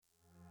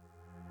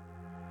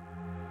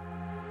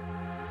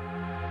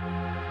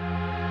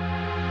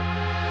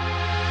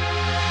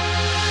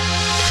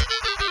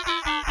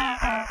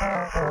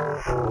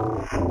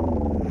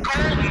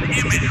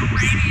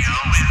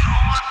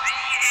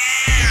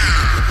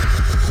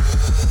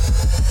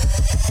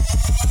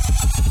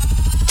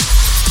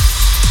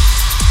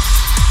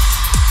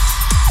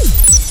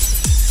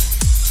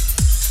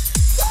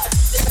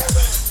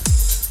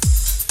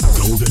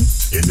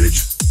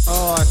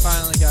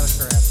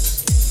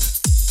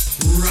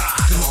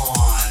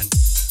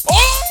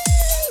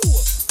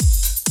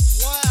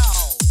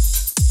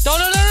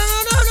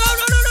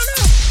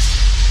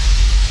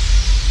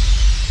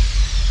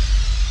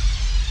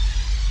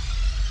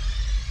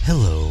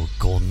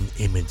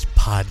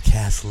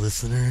podcast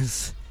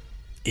listeners,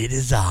 it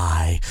is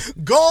I,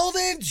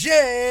 Golden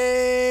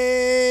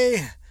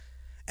Jay,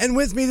 and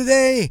with me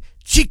today,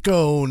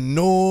 Chico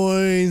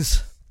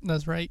Noise.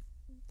 That's right.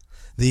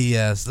 The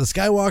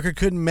Skywalker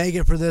couldn't make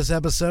it for this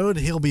episode.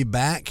 He'll be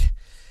back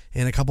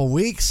in a couple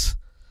weeks,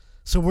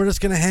 so we're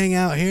just going to hang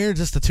out here,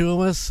 just the two of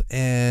us,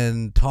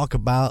 and talk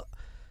about,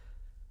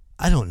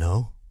 I don't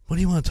know, what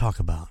do you want to talk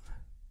about?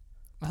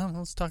 I don't know.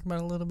 Let's talk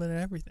about a little bit of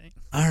everything.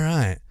 All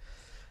right.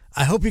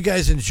 I hope you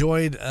guys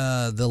enjoyed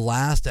the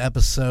last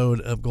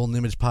episode of Golden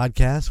Image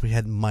Podcast. We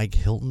had Mike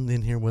Hilton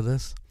in here with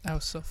us. That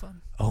was so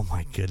fun. Oh,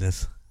 my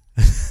goodness.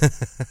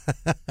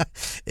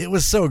 It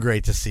was so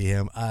great to see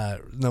him.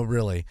 No,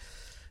 really.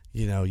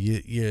 You know,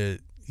 you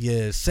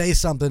say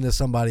something to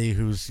somebody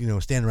who's, you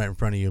know, standing right in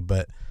front of you,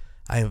 but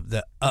I have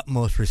the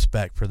utmost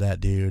respect for that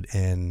dude.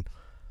 And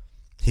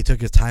he took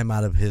his time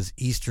out of his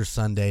Easter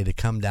Sunday to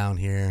come down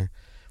here.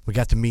 We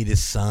got to meet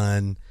his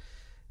son,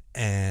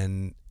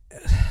 and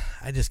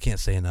I just can't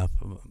say enough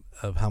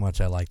of how much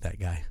I like that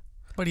guy.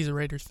 But he's a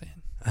Raiders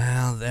fan.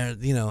 Well, there,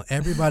 you know,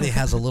 everybody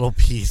has a little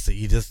piece that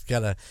you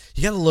gotta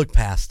look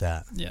past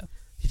that. Yeah.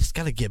 You just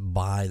gotta get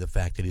by the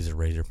fact that he's a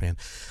Raider fan,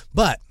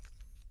 but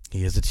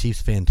he is a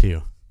Chiefs fan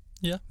too.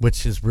 Yeah.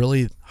 Which is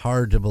really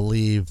hard to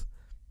believe.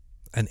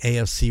 An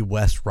AFC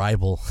West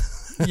rival.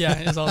 Yeah,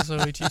 is also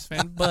a Chiefs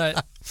fan.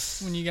 But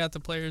when you got the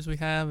players we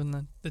have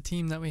and the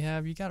team that we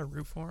have, you got to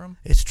root for them.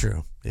 It's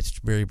true. It's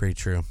very, very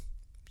true.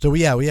 So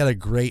we had a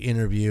great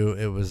interview.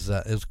 It was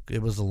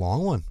a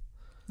long one.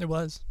 It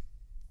was.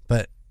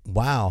 But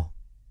wow,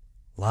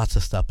 lots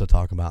of stuff to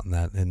talk about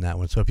in that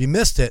one. So if you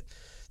missed it,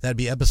 that'd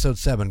be episode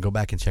 7. Go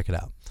back and check it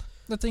out.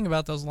 The thing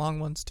about those long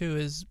ones too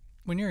is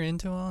when you're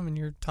into them and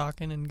you're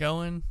talking and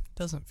going, it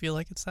doesn't feel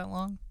like it's that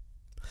long.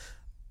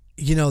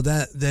 You know,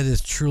 that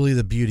is truly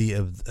the beauty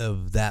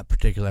of that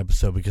particular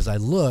episode, because I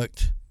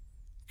looked,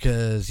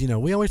 because, you know,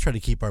 we always try to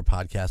keep our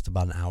podcast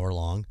about an hour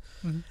long.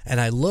 Mm-hmm. And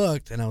I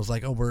looked and I was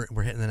like, oh,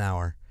 we're hitting an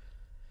hour.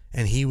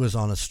 And he was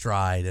on a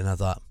stride, and I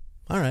thought,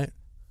 all right.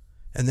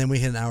 And then we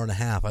hit an hour and a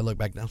half. I looked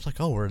back and I was like,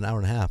 oh, we're an hour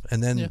and a half.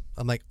 And then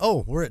I'm like,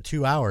 oh, we're at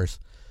 2 hours.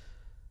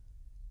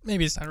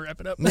 Maybe it's time to wrap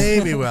it up.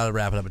 Maybe we ought to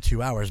wrap it up at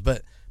 2 hours.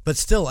 But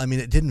still, I mean,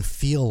 it didn't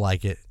feel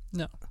like it.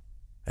 No.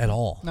 At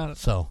all. Not at all.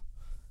 So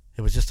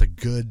it was just a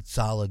good,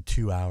 solid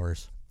 2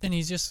 hours. And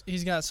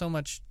he's got so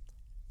much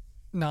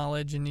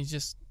knowledge, and he's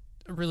just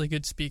a really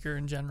good speaker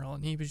in general.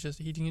 And he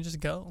can just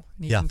go,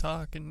 and he can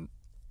talk, and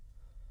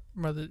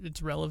whether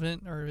it's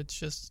relevant or it's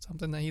just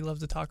something that he loves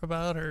to talk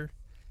about, or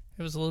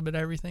it was a little bit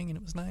of everything, and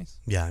it was nice.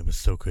 Yeah, it was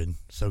so good.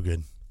 So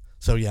good.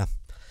 So, yeah.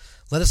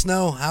 Let us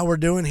know how we're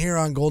doing here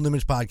on Golden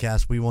Image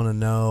Podcast. We want to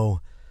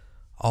know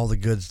all the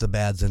goods, the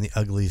bads, and the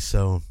uglies.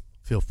 So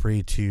feel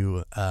free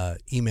to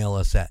email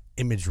us at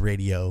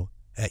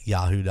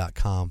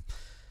imageradio@yahoo.com.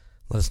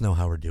 Let us know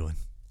how we're doing.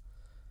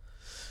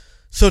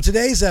 So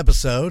today's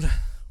episode,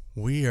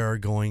 we are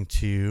going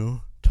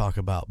to talk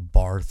about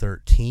Bar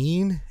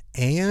 13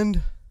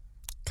 and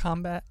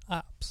Combat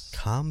Ops.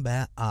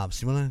 Combat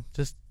Ops. You want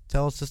to just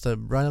tell us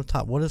right up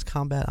top, what is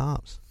Combat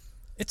Ops?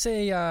 It's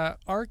a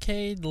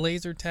arcade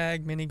laser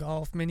tag mini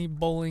golf mini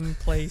bowling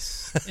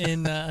place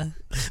in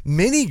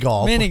mini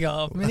golf. Mini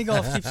golf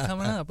keeps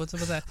coming up. What's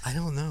up with that? I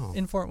don't know.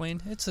 In Fort Wayne,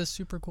 it's a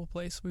super cool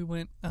place. We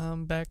went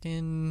back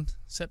in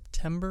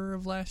September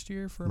of last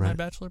year for my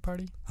bachelor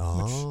party.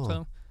 Oh,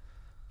 so I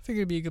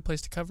figured it'd be a good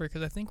place to cover,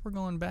 because I think we're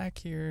going back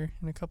here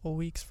in a couple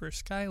weeks for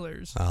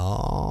Skylar's.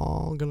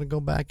 Oh, gonna go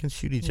back and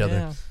shoot each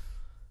other.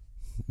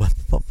 What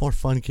more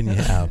fun can you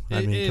have?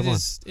 I mean, come on.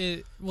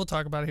 We'll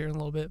talk about it here in a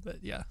little bit, but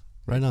yeah.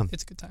 Right on.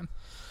 It's a good time.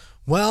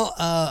 Well,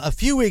 a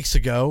few weeks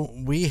ago,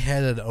 we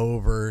headed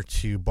over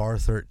to Bar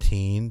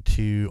 13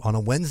 on a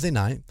Wednesday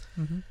night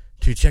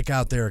to check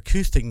out their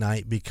acoustic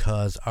night,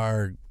 because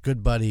our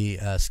good buddy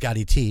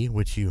Scotty T,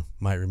 which you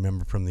might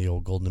remember from the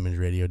old Golden Image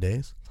Radio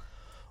days,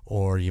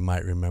 or you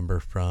might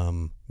remember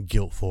from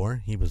Guilt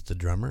 4, he was the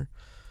drummer,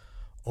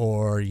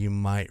 or you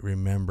might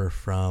remember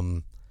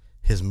from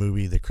his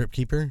movie The Crypt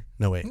Keeper.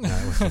 No, wait. No,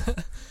 it wasn't.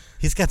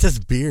 He's got this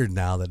beard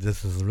now that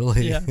this is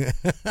really... Yeah.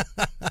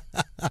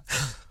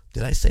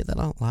 Did I say that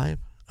on live?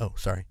 Oh,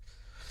 sorry.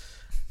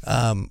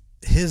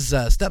 His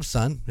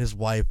stepson, his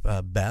wife,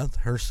 Beth,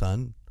 her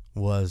son,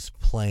 was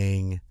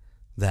playing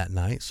that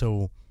night.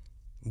 So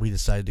we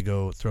decided to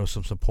go throw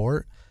some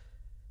support.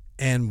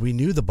 And we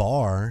knew the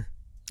bar.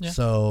 Yeah.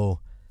 So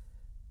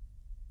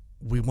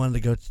we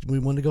wanted to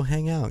go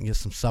hang out and get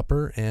some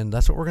supper. And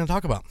that's what we're going to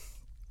talk about.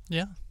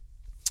 Yeah.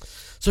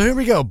 So here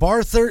we go.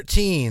 Bar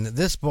 13.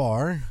 This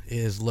bar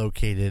is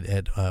located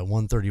at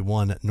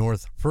 131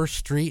 North 1st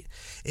Street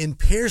in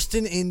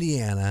Pierceton,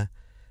 Indiana.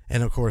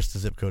 And, of course, the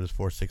zip code is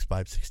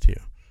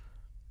 46562.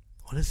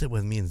 What is it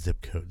with me and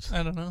zip codes?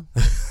 I don't know.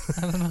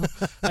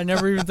 I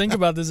never even think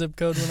about the zip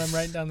code when I'm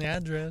writing down the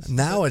address.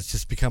 Now it's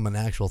just become an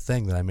actual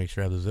thing that I make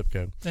sure I have the zip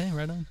code. Hey,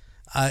 right on.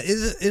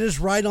 It is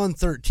right on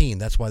 13.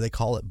 That's why they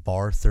call it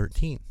Bar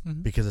 13,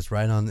 because it's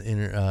right on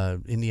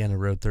Indiana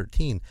Road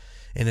 13.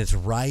 And it's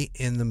right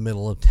in the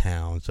middle of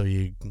town. So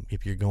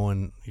if you're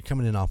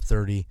coming in off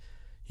 30,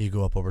 you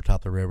go up over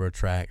top the railroad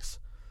tracks,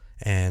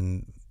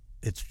 and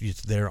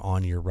it's there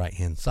on your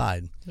right-hand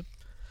side. Yep.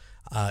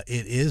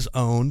 It is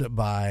owned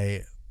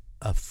by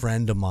a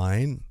friend of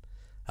mine,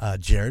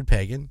 Jared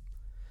Pagan,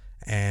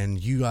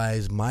 and you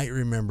guys might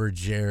remember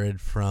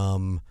Jared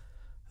from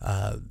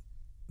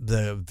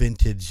the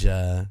vintage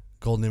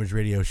Golden Image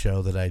Radio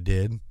show that I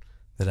did,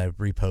 that I've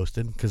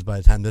reposted, because by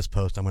the time this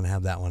post, I'm going to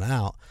have that one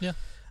out. Yeah.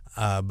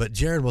 But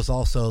Jared was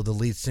also the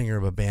lead singer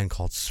of a band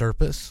called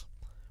Surface,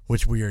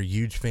 which we are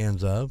huge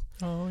fans of.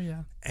 Oh,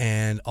 yeah.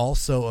 And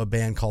also a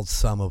band called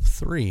Sum of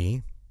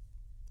Three.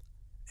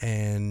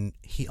 And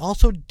he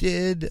also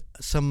did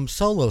some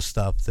solo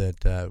stuff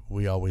that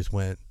we always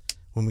went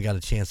when we got a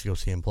chance to go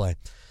see him play.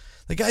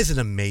 The guy's an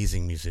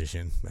amazing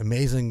musician,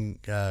 amazing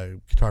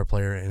guitar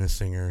player and a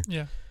singer.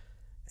 Yeah.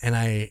 And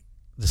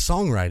the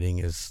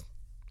songwriting is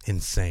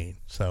insane.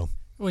 So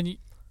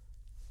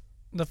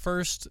the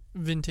first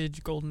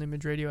vintage Golden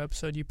Image Radio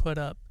episode you put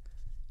up,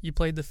 you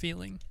played The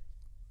Feeling.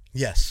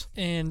 Yes.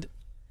 And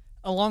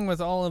along with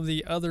all of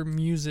the other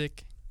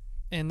music,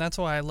 and that's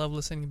why I love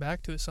listening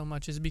back to it so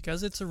much, is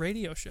because it's a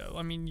radio show.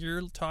 I mean,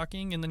 you're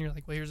talking, and then you're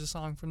like, well, here's a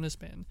song from this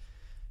band.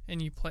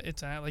 And you play,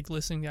 it's like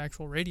listening to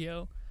actual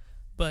radio.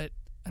 But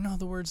I know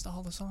the words to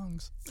all the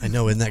songs. I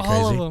know, isn't that crazy?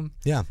 All of them.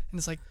 Yeah. And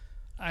it's like,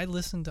 I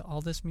listened to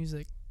all this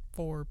music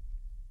for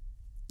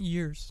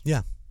years.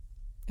 Yeah.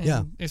 And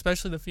yeah.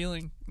 Especially The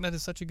Feeling. That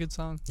is such a good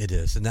song. It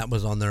is. And that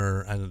was on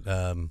their,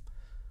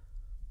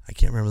 I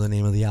can't remember the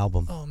name of the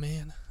album. Oh,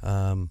 man.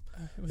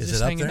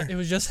 Is it up there? It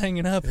was just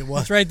hanging up. It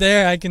was. It's right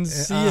there. I can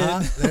see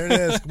it. There it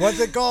is. What's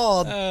it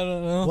called? I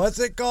don't know. What's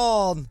it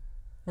called?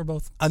 We're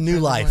both. A New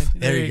Life.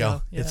 There you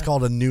go. Yeah. It's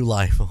called A New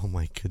Life. Oh,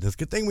 my goodness.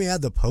 Good thing we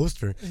had the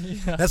poster.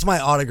 Yeah. That's my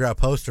autograph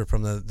poster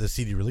from the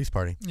CD release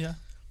party. Yeah.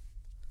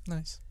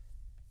 Nice.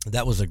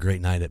 That was a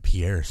great night at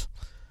Pierre's.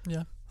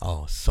 Yeah.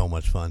 Oh, so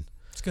much fun.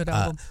 It's a good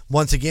album.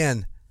 Once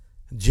again,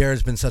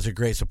 Jared's been such a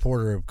great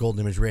supporter of Golden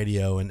Image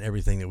Radio and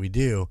everything that we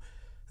do.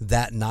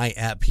 That night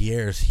at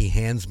Pierre's, he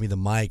hands me the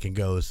mic and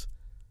goes,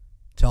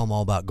 tell him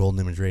all about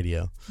Golden Image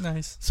Radio.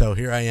 Nice. So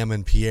here I am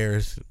in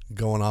Pierre's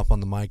going off on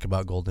the mic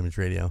about Golden Image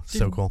Radio.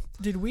 So cool.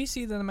 Did we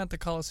see them at the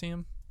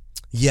Coliseum?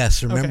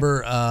 Yes.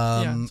 Remember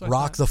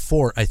Rock the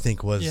Fort, I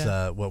think, was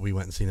what we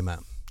went and seen him at.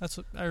 That's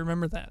what I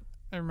remember that.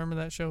 I remember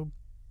that show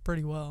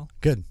pretty well.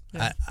 Good.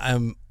 Yeah.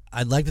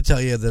 I'd like to tell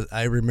you that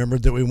I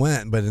remembered that we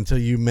went, but until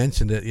you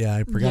mentioned it,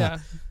 I forgot. Yeah.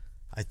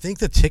 I think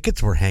the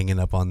tickets were hanging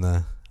up on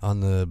the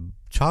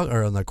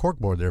cork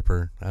board there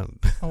for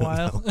a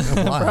while.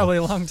 Probably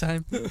a long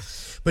time.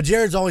 But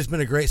Jared's always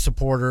been a great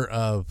supporter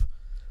of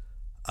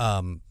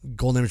Golden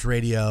Image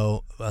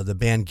Radio, the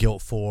band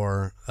Guilt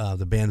 4,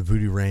 the band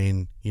Voodoo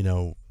Rain. You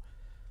know,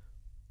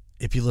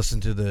 if you listen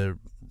to the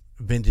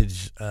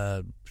vintage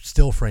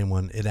still frame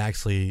one, I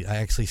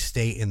actually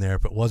state in there,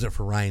 if it wasn't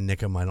for Ryan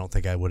Nickham, I don't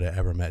think I would have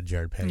ever met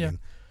Jared Pagan. Yeah.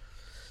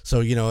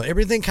 So,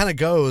 everything kind of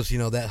goes,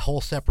 that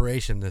whole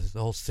separation, the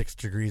whole 6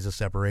 degrees of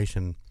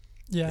separation.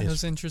 Yeah, it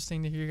was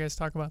interesting to hear you guys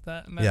talk about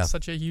that. And that's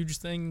such a huge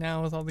thing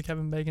now with all the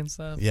Kevin Bacon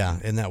stuff. Yeah,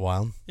 isn't that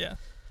wild? Yeah.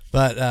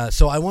 But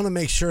so I want to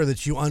make sure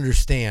that you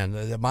understand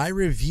that my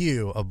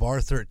review of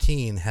Bar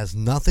 13 has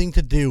nothing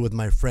to do with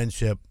my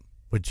friendship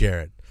with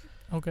Jared.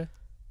 Okay.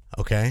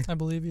 Okay? I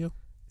believe you.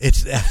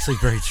 It's actually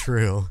very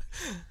true.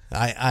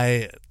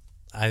 I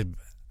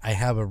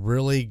have a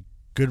really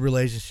good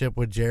relationship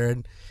with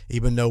Jared,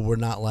 even though we're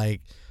not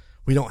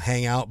we don't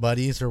hang out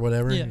buddies or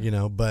whatever,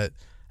 but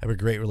I have a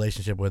great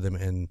relationship with him,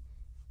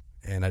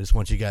 and I just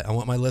want I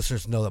want my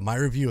listeners to know that my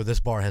review of this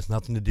bar has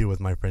nothing to do with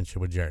my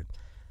friendship with Jared.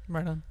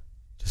 Right on.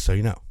 Just so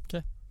you know.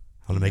 Okay.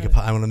 I want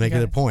to make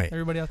it a point.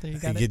 Everybody out there, you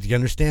got it. You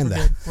understand We're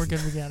that? Good. We're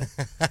good. We got it.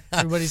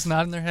 Everybody's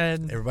nodding their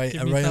head. Everybody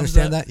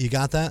understand that? You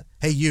got that?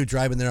 Hey, you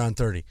driving there on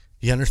 30.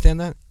 You understand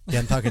that? Yeah,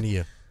 I'm talking to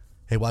you.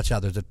 Hey, watch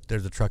out.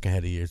 There's a truck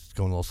ahead of you. It's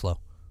going a little slow.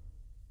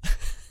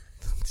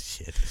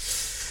 Shit.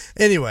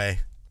 Anyway,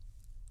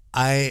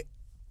 I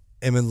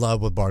am in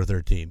love with Bar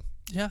 13.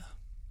 Yeah.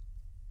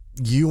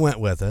 You went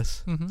with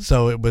us. Mm-hmm.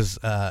 So it was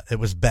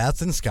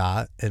Beth and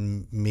Scott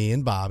and me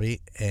and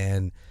Bobby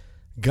and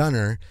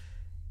Gunner,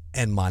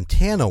 and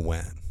Montana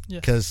went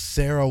because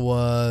Sarah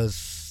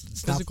was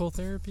physical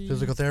therapy,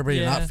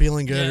 not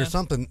feeling good or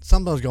something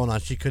was going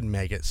on. She couldn't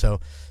make it, so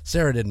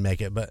Sarah didn't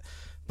make it, but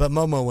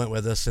Momo went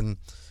with us, and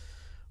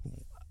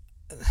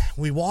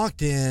we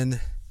walked in.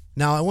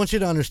 Now I want you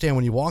to understand,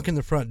 when you walk in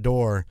the front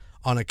door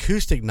on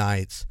acoustic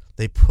nights,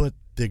 they put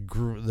the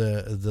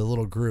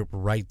little group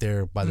right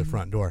there by the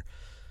front door.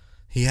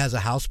 He has a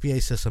house PA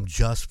system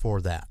just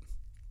for that,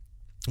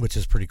 which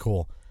is pretty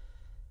cool.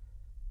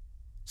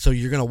 So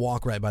you're going to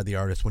walk right by the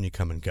artist when you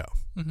come and go,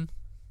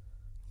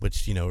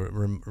 which,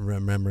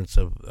 remembrance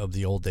of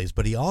the old days.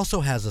 But he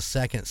also has a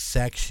second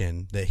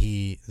section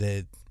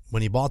that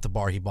when he bought the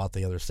bar, he bought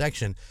the other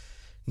section,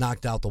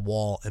 knocked out the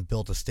wall, and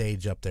built a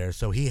stage up there.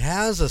 So he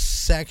has a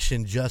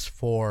section just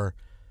for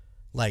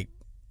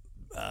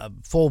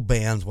full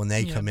bands when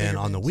they come in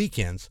on the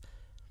weekends.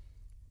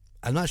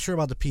 I'm not sure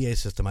about the PA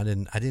system. I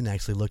didn't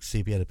actually look to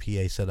see if he had a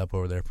PA set up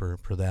over there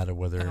for that, or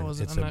whether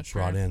it's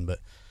brought in, but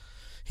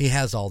he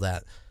has all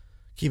that.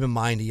 Keep in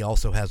mind, he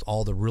also has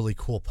all the really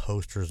cool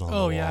posters on the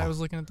wall. Oh, yeah, I was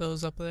looking at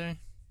those up there.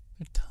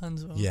 There are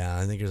tons of them. Yeah,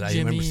 I think there's. I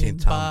Jimmy remember seeing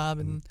and Tom, Bob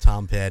and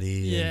Tom Petty.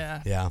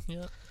 Yeah. Yeah.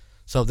 Yep.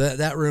 So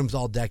that room's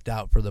all decked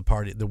out for the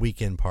party, the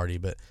weekend party.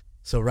 But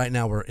so right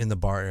now we're in the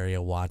bar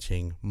area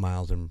watching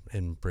Miles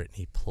and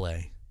Brittany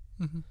play.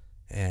 Mm-hmm.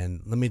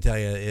 And let me tell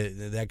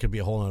you, that could be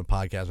a whole other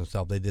podcast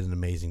themselves. They did an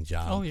amazing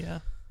job. Oh, yeah.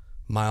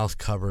 Miles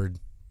covered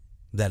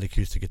that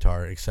acoustic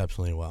guitar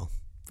exceptionally well.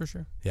 For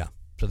sure. Yeah.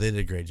 So they did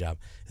a great job.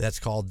 That's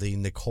called the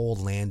Nicole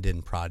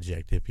Landon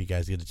Project. If you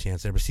guys get a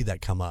chance to ever see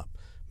that come up,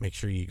 make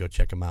sure you go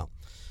check them out.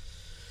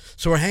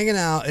 So we're hanging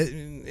out,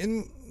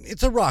 and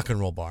it's a rock and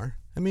roll bar.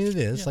 I mean, it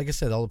is. Yeah. Like I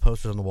said, all the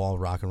posters on the wall,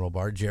 rock and roll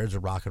bar. Jared's a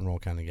rock and roll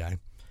kind of guy.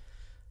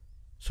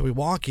 So we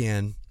walk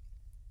in.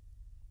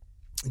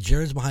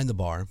 Jared's behind the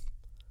bar,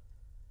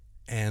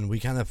 and we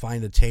kind of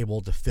find a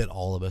table to fit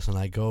all of us. And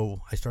I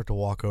start to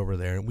walk over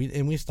there,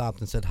 and we stopped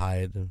and said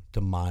hi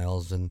to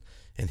Miles and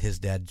his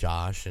dad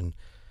Josh, and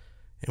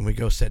we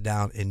go sit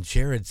down. And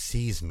Jared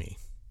sees me,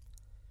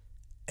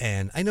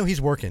 and I know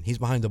he's working. He's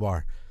behind the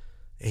bar.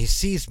 He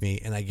sees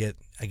me, and I get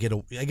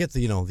the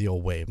the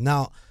old wave.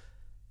 Now,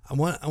 I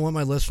want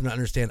my listener to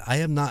understand. I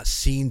have not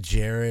seen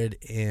Jared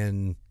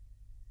in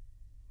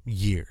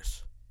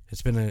years.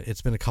 It's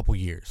been a couple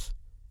years.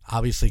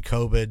 Obviously,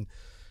 COVID,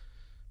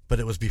 but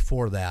it was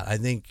before that. I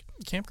think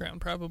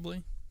campground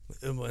probably.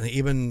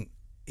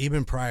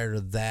 Even prior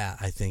to that,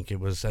 I think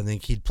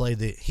he'd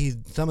played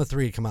Summer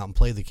 3 had come out and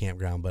played the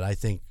campground, but I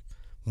think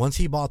once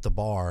he bought the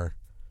bar,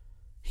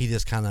 he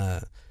just kind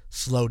of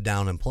slowed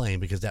down in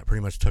playing because that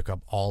pretty much took up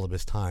all of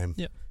his time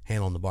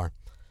handling the bar.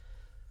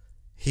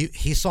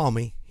 He saw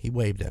me. He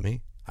waved at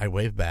me. I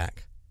waved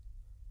back.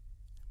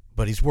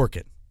 But he's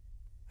working.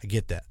 I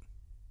get that.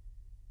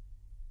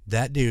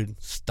 That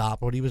dude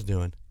stopped what he was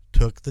doing,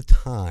 took the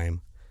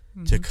time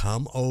to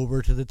come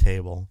over to the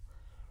table,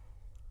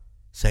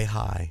 say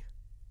hi,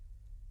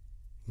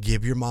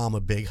 give your mom a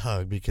big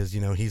hug because,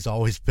 he's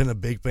always been a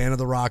big fan of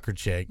the rocker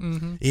chick.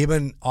 Mm-hmm.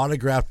 Even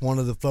autographed one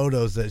of the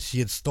photos that she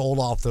had stole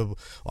off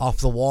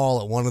the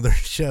wall at one of their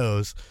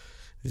shows.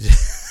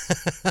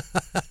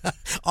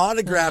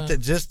 Autographed it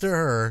just to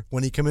her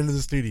when he came into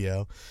the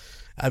studio.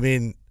 I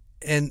mean,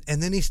 and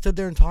then he stood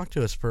there and talked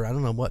to us for, I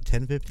don't know,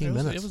 10, 15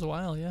 minutes. It was a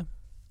while, yeah.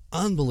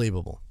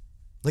 Unbelievable.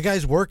 The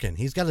guy's working.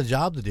 He's got a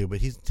job to do, but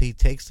he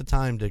takes the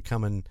time to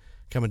come and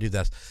do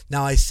this.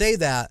 Now, I say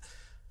that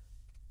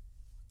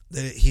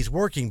he's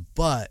working,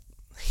 but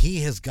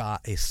he has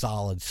got a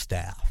solid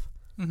staff.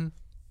 Mm-hmm.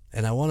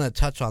 And I want to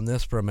touch on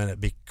this for a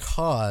minute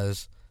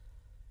because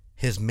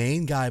his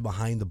main guy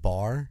behind the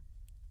bar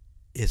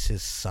is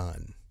his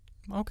son.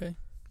 Okay.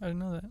 I didn't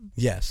know that.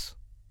 Yes.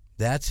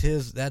 That's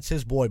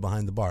his boy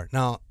behind the bar.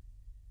 Now,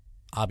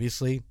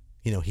 obviously,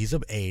 he's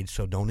of age,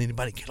 so don't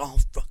anybody get all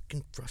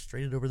fucking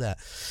frustrated over that.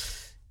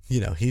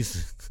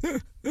 He's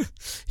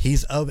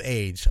he's of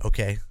age,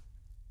 okay?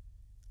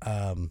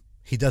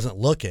 He doesn't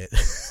look it.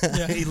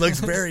 Yeah. He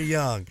looks very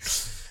young.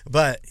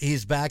 But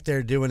he's back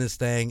there doing his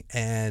thing,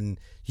 and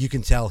you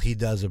can tell he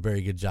does a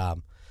very good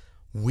job.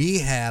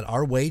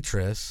 Our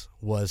waitress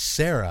was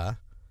Sarah,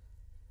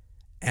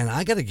 and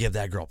I got to give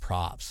that girl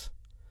props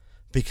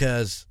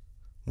because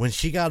when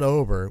she got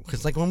over,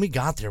 because when we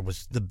got there,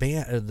 was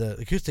the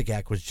acoustic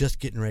act was just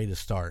getting ready to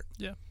start.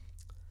 Yeah.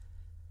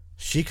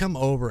 She come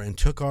over and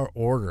took our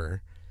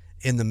order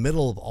in the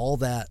middle of all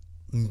that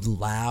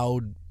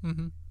loud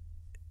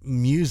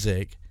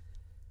music,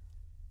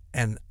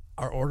 and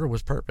our order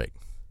was perfect.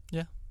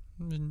 Yeah.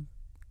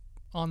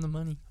 On the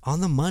money. On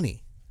the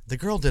money. The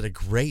girl did a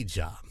great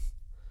job.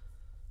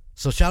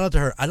 So shout out to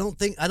her. I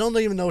don't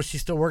even know if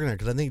she's still working there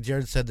because I think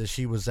Jared said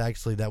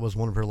that that was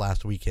one of her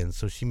last weekends,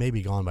 so she may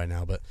be gone by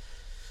now. But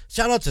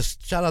shout out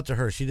to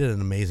her. She did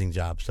an amazing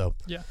job. So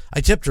yeah, I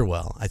tipped her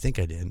well. I think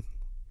I did.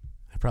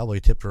 I probably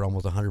tipped her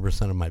almost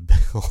 100% of my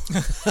bill.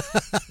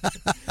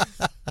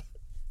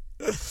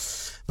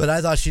 But I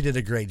thought she did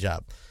a great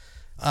job.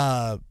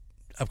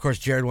 Of course,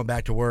 Jared went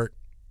back to work.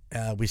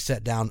 We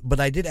sat down, but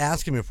I did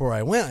ask him before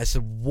I went. I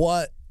said,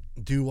 "What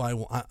do I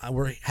want?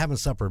 We're having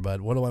supper, bud.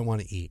 What do I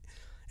want to eat?"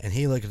 And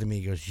he looked at me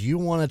and goes, "You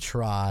want to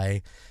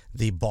try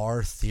the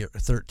Bar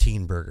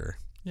 13 burger?"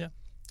 Yeah.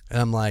 And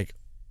I'm like,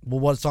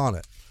 "Well, what's on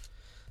it?"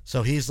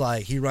 So he's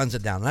like, he runs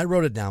it down. And I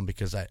wrote it down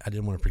because I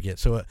didn't want to forget.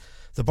 So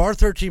the Bar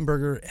 13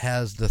 burger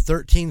has the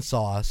 13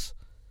 sauce,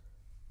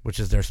 which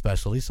is their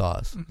specialty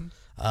sauce,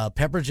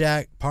 pepper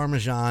jack,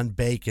 Parmesan,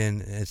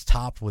 bacon, and it's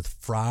topped with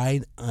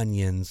fried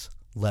onions,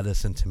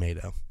 lettuce, and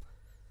tomato.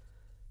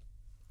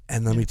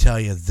 And let me tell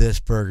you,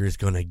 this burger is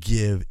going to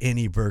give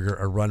any burger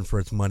a run for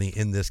its money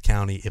in this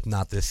county, if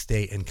not this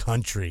state and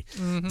country.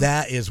 Mm-hmm.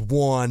 That is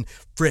one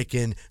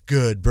freaking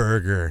good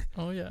burger.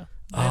 Oh, yeah.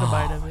 I had a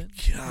bite of it.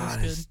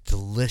 God, it's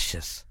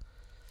delicious.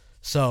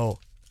 So,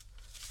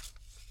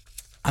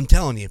 I'm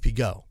telling you, if you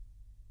go,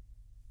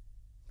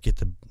 get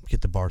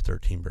the Bar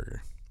 13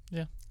 burger.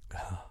 Yeah.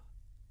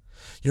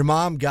 Your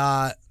mom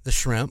got the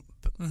shrimp.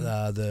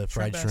 The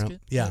fried shrimp.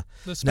 Yeah.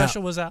 The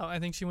special was out. I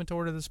think she went to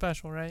order the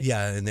special, right?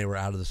 Yeah, and they were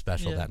out of the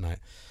special that night.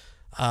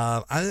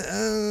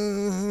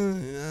 The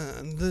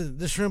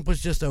shrimp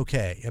was just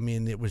okay. I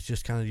mean, it was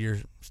just kind of your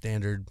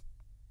standard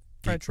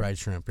deep fried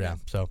shrimp. Yeah.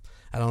 So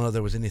I don't know if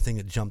there was anything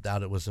that jumped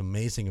out. It was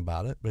amazing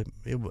about it, but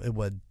it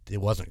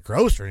wasn't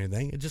gross or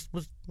anything. It just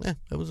was. It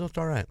was just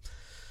all right.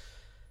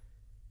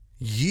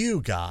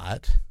 You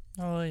got.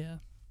 Oh yeah,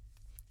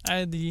 I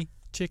had the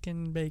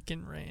chicken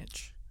bacon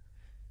ranch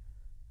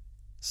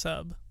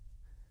sub.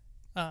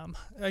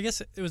 I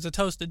guess it was a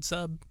toasted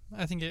sub.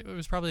 I think it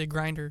was probably a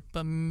grinder,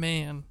 but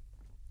man,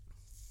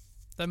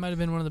 that might have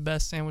been one of the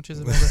best sandwiches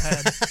I've ever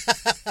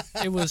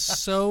had. It was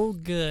so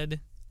good,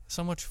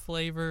 so much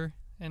flavor,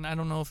 and I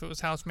don't know if it was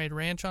house-made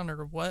ranch on it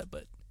or what,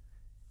 but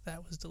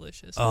that was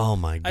delicious. Oh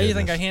my goodness! I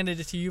think I handed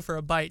it to you for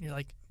a bite, and you're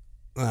like,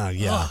 "Oh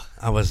yeah."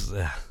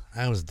 Ugh.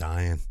 I was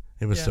dying.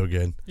 It was so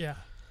good. Yeah.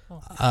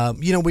 Oh.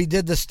 We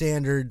did the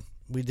standard.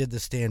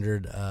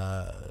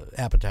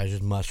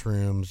 Appetizers,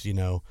 mushrooms.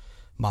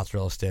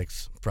 Mozzarella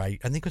sticks, fried.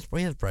 I think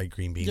we had fried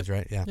green beans,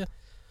 right? Yeah.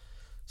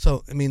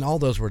 So I mean, all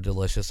those were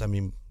delicious. I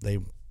mean, they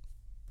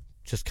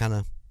just kind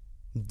of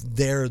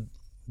they're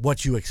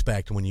what you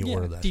expect when you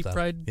order that deep stuff.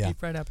 Fried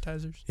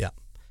appetizers. Yeah.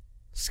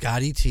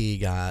 Scotty T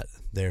got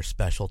their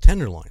special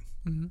tenderloin,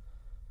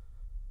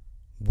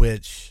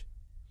 which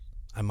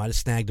I might have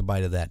snagged a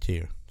bite of that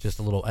too. Just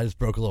a little. I just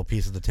broke a little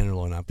piece of the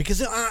tenderloin out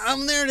because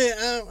I'm there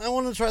to. I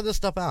want to try this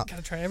stuff out.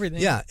 Gotta try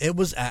everything. Yeah, it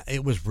was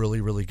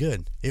really, really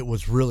good. It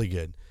was really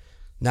good.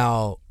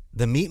 Now,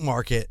 the meat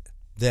market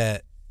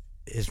that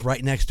is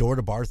right next door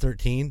to Bar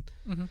 13,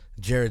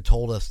 Jared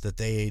told us that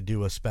they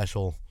do a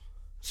special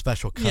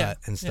cut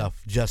and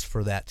stuff just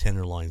for that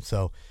tenderloin.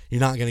 So you're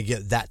not going to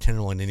get that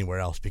tenderloin anywhere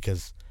else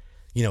because,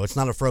 it's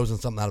not a frozen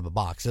something out of a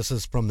box. This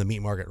is from the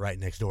meat market right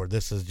next door.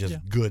 This is just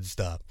good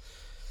stuff.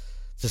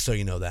 Just so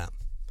you know that.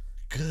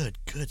 Good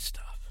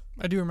stuff.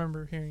 I do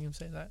remember hearing him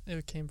say that.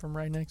 It came from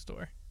right next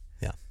door.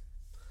 Yeah.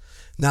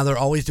 Now, they're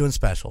always doing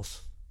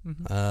specials.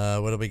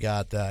 What do we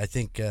got? I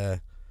think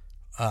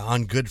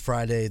on Good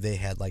Friday they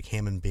had like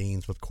ham and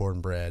beans with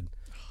cornbread.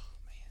 Oh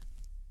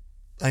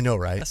man, I know,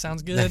 right? That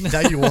sounds good. Now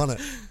you want it.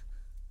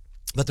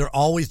 But they're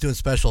always doing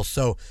specials.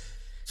 So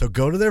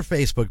go to their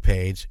Facebook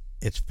page.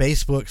 It's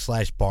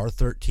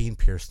Facebook.com/Bar13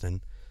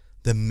 Pierceton.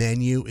 The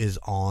menu is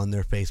on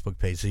their Facebook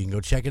page, so you can go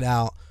check it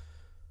out.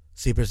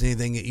 See if there's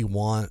anything that you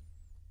want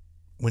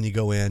when you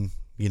go in.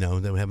 They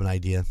have an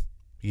idea.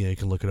 You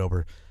can look it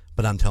over.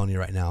 But I'm telling you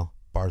right now,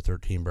 Bar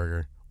 13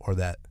 burger. Or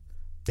that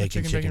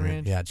chicken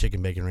ranch. Yeah,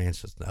 chicken bacon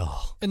ranch.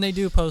 And they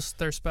do post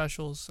their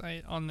specials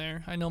on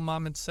there. I know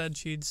Mom had said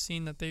she'd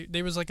seen that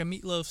there was like a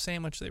meatloaf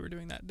sandwich they were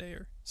doing that day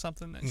or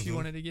something that she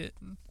wanted to get.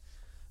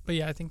 But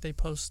yeah, I think they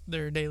post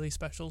their daily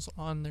specials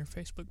on their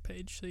Facebook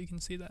page, so you can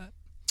see that.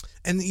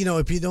 And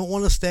if you don't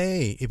want to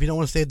stay at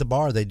the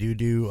bar, they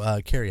do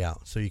carry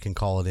out, so you can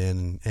call it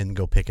in and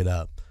go pick it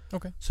up.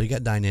 Okay. So you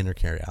got dine in or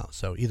carry out,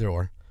 so either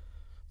or.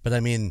 But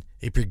I mean,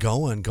 if you're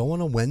go on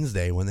a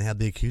Wednesday when they have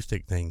the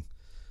acoustic thing.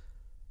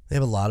 They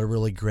have a lot of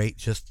really great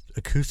just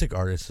acoustic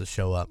artists that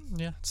show up.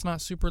 Yeah, it's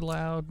not super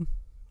loud,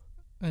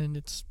 and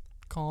it's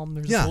calm.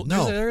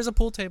 There's a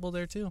pool table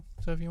there too.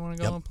 So if you want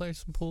to go and play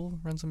some pool,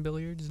 run some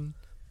billiards, and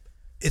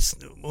it's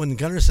when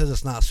Gunnar says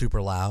it's not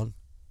super loud.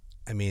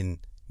 I mean,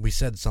 we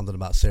said something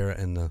about Sarah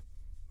and the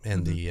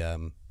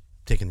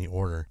taking the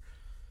order.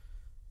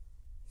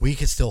 We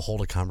could still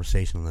hold a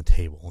conversation on the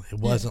table. It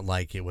wasn't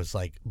like it was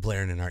like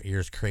blaring in our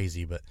ears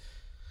crazy, but.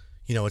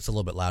 It's a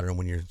little bit louder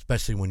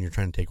especially when you're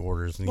trying to take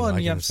orders. And,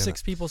 you have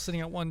 6 people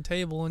sitting at one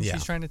table, and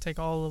she's trying to take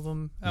all of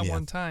them at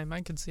one time. I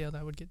could see how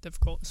that would get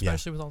difficult,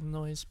 especially with all the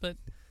noise. But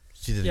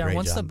she did a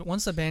great job.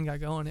 Once the band got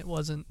going, it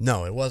wasn't.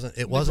 No, it wasn't.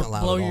 It wasn't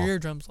loud. Blow at all. your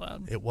eardrums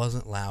loud. It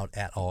wasn't loud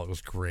at all. It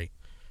was great.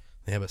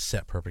 They have it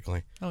set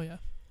perfectly. Oh yeah.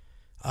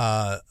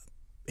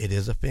 It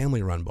is a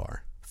family-run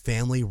bar.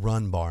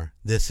 Family-run bar.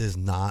 This is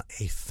not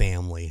a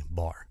family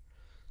bar.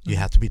 You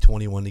have to be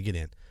 21 to get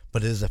in,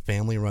 but it is a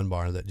family-run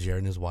bar that Jared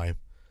and his wife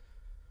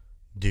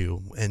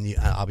do, and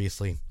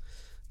obviously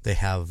they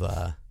have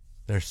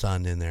their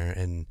son in there,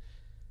 and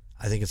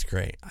I think it's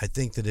great. I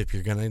think that if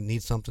you're gonna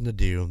need something to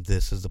do,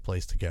 this is the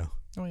place to go.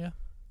 Oh yeah,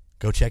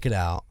 go check it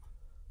out.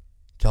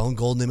 Tell them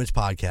Golden Image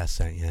Podcast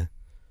sent you.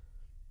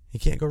 You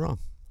can't go wrong.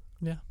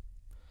 Yeah.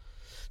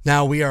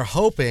 Now we are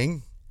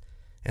hoping,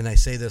 and I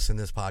say this in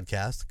this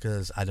podcast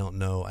because I don't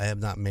know, I have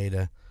not made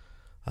a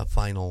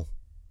final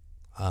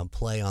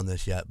play on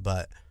this yet,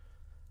 but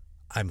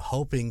I'm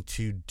hoping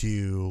to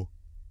do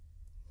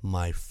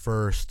my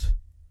first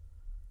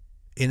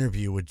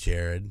interview with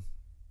Jared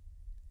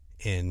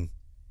in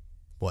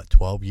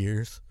 12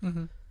 years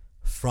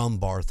from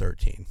Bar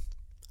 13.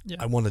 Yeah.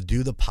 I want to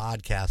do the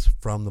podcast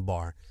from the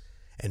bar,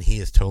 and he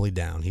is totally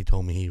down. He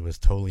told me he was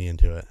totally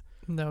into it.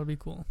 That would be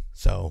cool.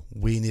 So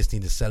we just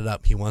need to set it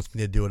up. He wants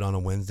me to do it on a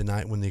Wednesday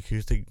night when the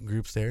acoustic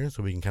group's there,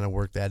 so we can kind of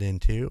work that in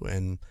too,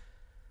 and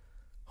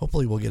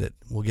hopefully we'll get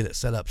it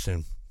set up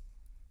soon.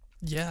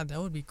 Yeah, that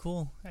would be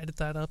cool. Edit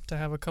that up to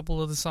have a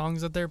couple of the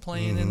songs that they're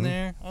playing in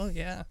there. Oh,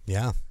 yeah.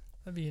 Yeah.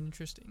 That'd be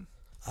interesting.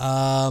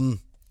 So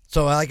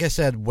like I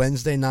said,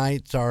 Wednesday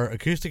nights are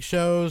acoustic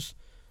shows.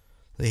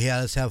 He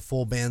has have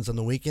full bands on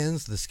the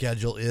weekends. The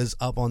schedule is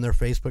up on their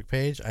Facebook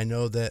page. I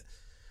know that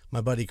my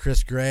buddy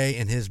Chris Gray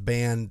and his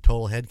band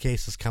Total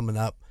Headcase is coming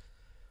up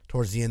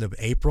towards the end of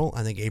April.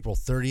 I think April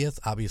 30th.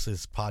 Obviously,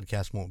 this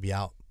podcast won't be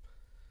out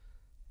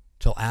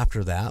till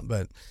after that,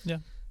 but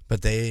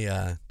they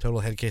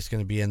Total Headcase is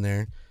going to be in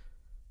there,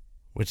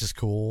 which is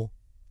cool.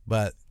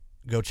 But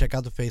go check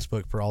out the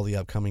Facebook for all the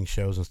upcoming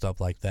shows and stuff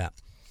like that.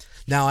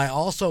 Now, I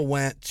also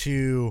went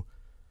to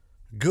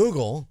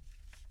Google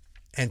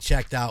and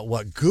checked out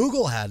what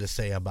Google had to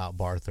say about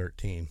Bar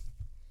 13.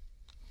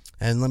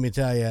 And let me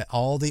tell you,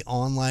 all the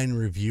online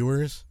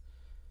reviewers,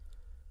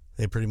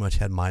 they pretty much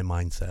had my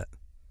mindset.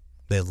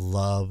 They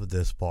love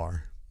this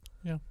bar.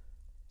 Yeah.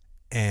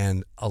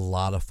 And a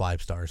lot of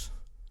 5 stars.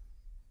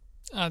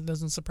 It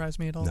doesn't surprise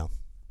me at all.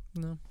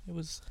 No, it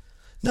was...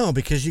 No,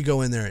 because you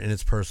go in there and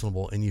it's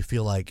personable and you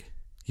feel like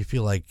you're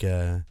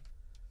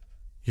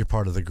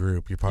part of the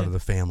group, you're part of the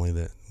family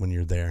that when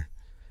you're there.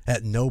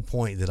 At no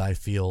point did I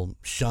feel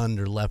shunned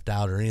or left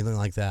out or anything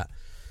like that.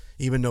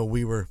 Even though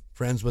we were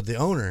friends with the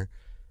owner,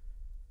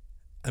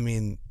 I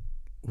mean,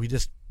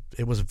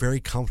 it was a very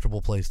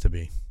comfortable place to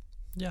be.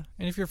 Yeah,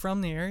 and if you're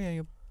from the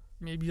area,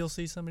 maybe you'll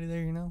see somebody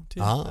there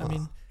too. I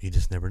mean, you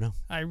just never know.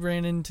 I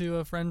ran into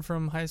a friend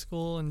from high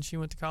school, and she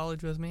went to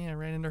college with me. I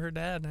ran into her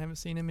dad, and I haven't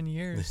seen him in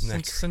years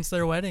since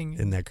their wedding.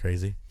 Isn't that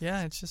crazy?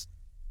 Yeah, it's just...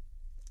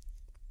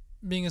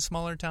 Being a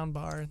smaller town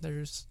bar,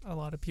 there's a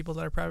lot of people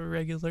that are probably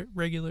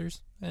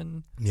regulars,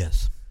 and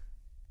yes,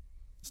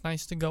 it's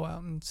nice to go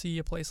out and see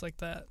a place like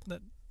that.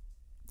 That,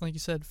 like you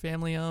said,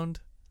 family owned.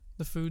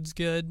 The food's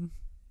good,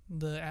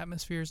 the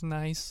atmosphere's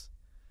nice,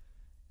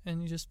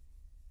 and you just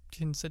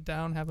can sit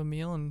down, have a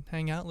meal, and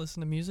hang out,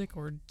 listen to music,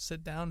 or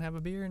sit down, have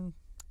a beer, and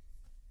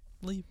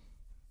leave.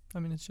 I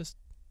mean, it's just...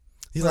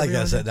 You like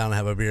that sit down and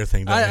have a beer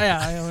thing, don't you?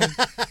 Yeah.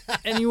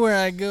 Anywhere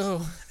I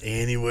go.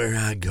 Anywhere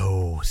I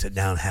go, sit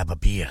down and have a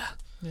beer.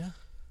 Yeah.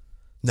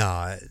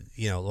 No,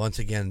 once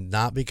again,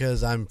 not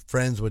because I'm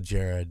friends with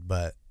Jared,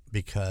 but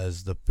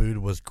because the food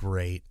was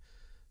great.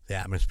 The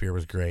atmosphere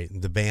was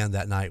great. The band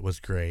that night was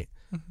great.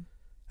 Mm-hmm.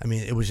 I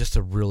mean, it was just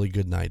a really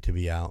good night to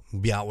be out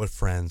with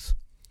friends.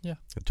 Yeah.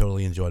 I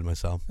totally enjoyed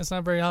myself. It's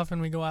not very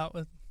often we go out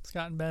with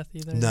Scott and Beth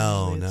either.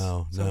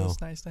 No. So it's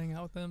nice to hang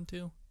out with them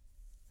too.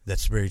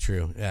 That's very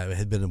true. Yeah, it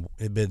had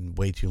been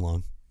way too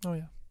long. Oh,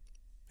 yeah.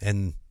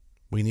 And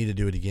we need to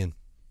do it again.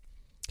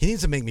 He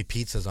needs to make me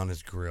pizzas on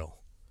his grill.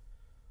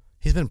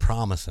 He's been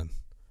promising.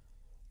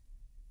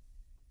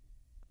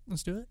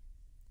 Let's do it.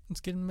 Let's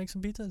get him to make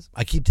some pizzas.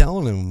 I keep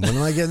telling him, when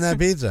am I getting that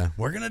pizza?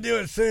 We're going to do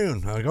it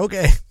soon. I'm like,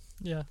 okay.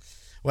 Yeah.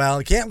 Well,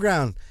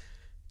 the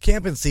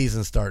camping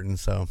season's starting,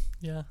 so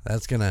yeah,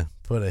 that's going to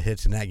put a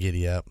hitch in that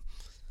giddy up.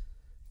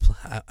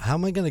 How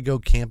am I going to go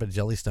camp at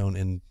Jellystone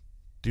and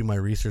do my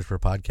research for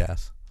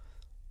podcasts?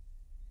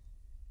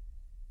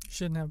 You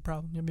shouldn't have a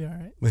problem. You'll be all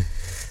right.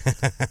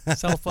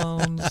 Cell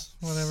phones,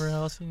 whatever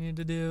else you need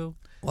to do.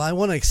 Well, I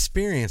want to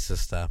experience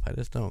this stuff. I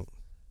just don't.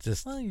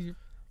 Well,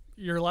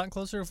 you're a lot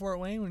closer to Fort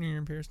Wayne when you're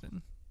in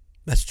Pierceton.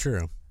 That's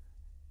true.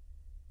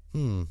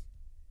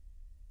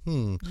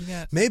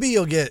 Maybe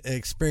you'll get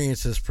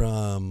experiences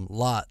from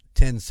Lot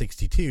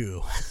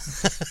 1062.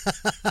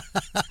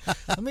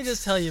 Let me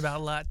just tell you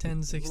about Lot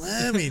 1062.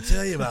 Let me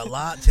tell you about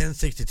Lot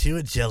 1062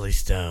 at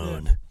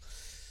Jellystone. Yeah.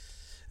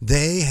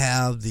 They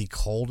have the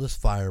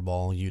coldest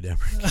fireball you'd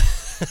ever get.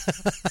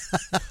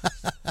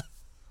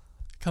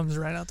 Comes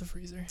right out the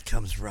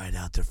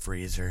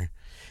freezer.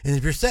 And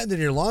if you're sitting in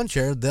your lawn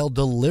chair, they'll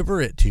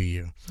deliver it to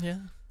you. Yeah,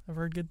 I've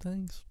heard good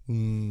things.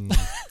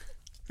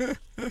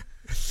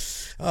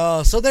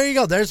 So there you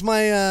go. There's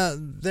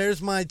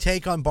my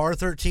take on Bar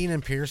 13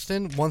 in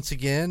Pierceton. Once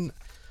again,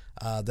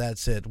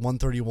 that's at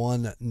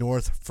 131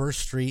 North 1st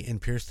Street in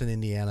Pierceton,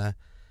 Indiana.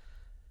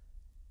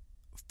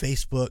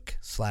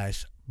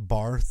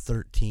 Facebook/Bar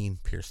 13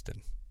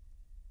 Pierceton.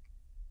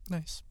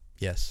 Nice.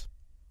 Yes.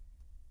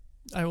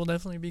 I will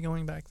definitely be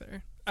going back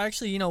there.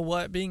 Actually, you know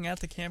what? Being at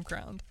the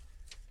campground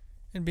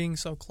and being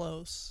so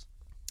close.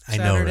 I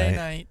know, right? Saturday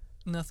night,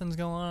 nothing's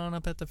going on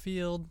up at the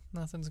field.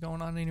 Nothing's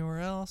going on anywhere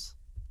else.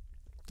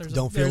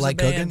 Don't feel like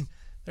cooking?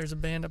 There's a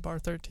band at Bar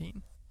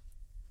 13.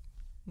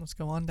 Let's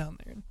go on down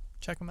there and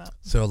check them out.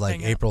 So,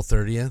 like April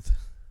 30th?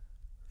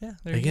 Yeah.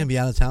 Are you going to be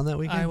out of town that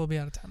weekend? I will be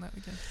out of town that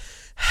weekend.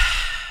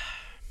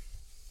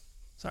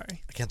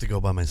 Sorry. I have to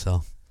go by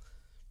myself.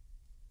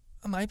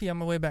 I might be on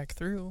my way back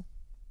through.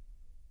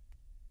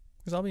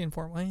 Because I'll be in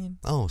Fort Wayne.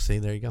 Oh, see,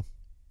 there you go.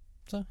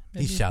 So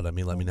he shouted at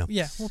me, let me know.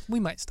 Yeah, well, we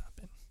might stop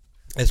in.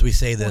 As we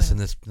say this in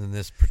this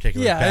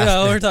particular I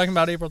know, we're talking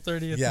about April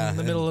 30th in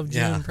the middle of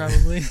June,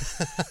 probably.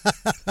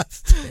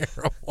 That's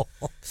terrible.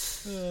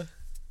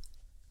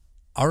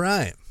 All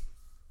right.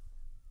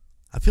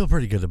 I feel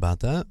pretty good about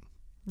that.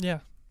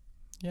 Yeah.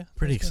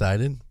 Pretty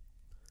excited.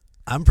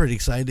 I'm pretty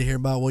excited to hear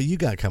about what you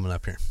got coming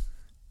up here.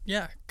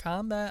 Yeah,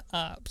 Combat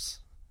Ops.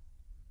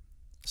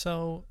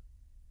 So,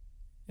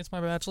 it's my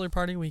bachelor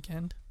party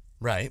weekend.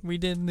 Right. We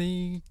did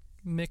the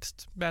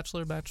mixed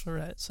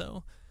bachelorette,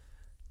 so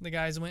the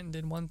guys went and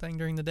did one thing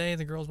during the day,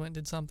 the girls went and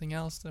did something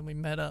else, then we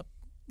met up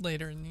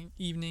later in the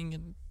evening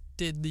and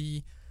did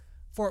the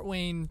Fort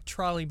Wayne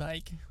trolley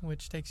bike,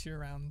 which takes you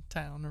around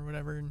town or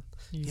whatever. And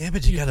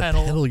but you got to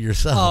pedal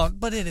yourself. Oh,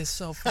 but it is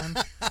so fun.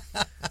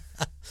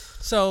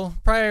 So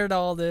prior to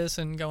all this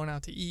and going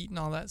out to eat and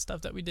all that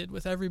stuff that we did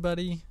with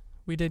everybody,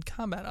 we did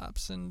combat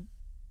ops. And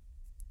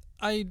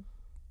I,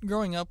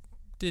 growing up,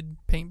 did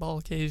paintball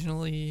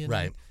occasionally. And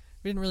right.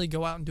 We didn't really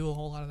go out and do a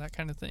whole lot of that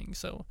kind of thing.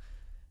 So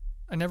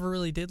I never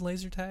really did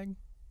laser tag,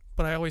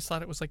 but I always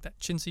thought it was like that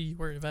chintzy, you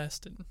wear a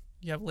vest and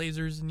you have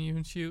lasers and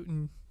you shoot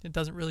and it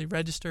doesn't really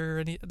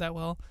register that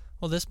well.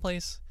 Well, this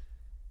place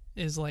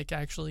is like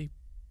actually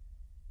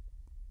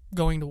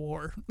going to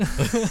war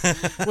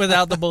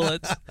without the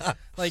bullets.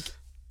 Like,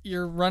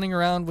 you're running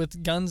around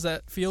with guns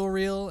that feel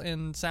real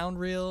and sound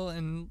real,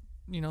 and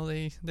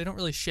they don't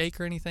really shake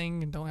or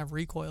anything and don't have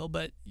recoil,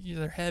 but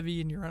they're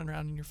heavy and you're running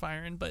around and you're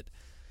firing. But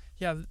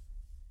yeah,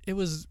 it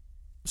was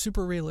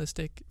super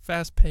realistic,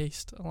 fast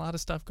paced, a lot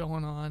of stuff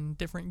going on,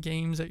 different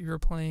games that you were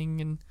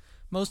playing, and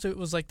most of it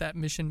was like that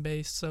mission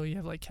based. So you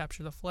have like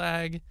capture the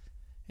flag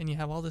and you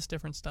have all this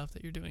different stuff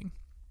that you're doing.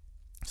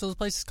 So this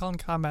place is called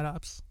Combat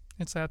Ops.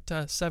 It's at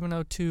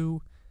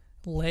 702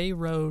 Lay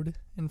Road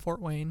in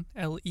Fort Wayne,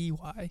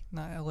 Ley,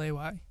 not Lay.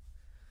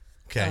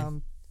 Okay.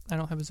 I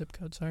don't have a zip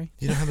code. Sorry.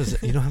 You don't have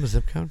a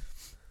zip code?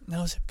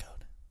 No zip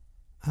code.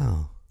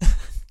 Oh.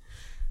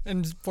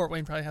 And Fort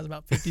Wayne probably has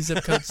about 50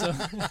 zip codes. So.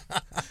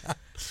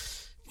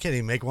 Can't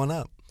even make one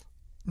up.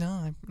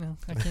 No,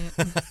 I can't.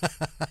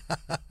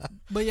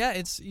 But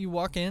yeah, you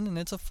walk in and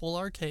it's a full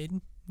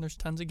arcade. There's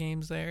tons of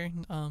games there.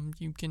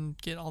 You can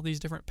get all these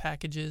different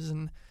packages,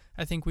 and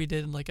I think we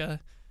did like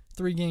a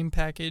 3-game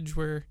package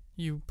where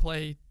you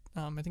play,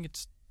 I think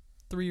it's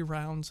 3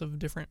 rounds of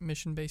different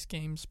mission-based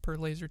games per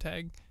laser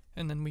tag,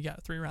 and then we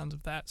got 3 rounds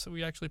of that, so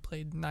we actually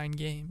played 9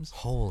 games.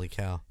 Holy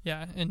cow.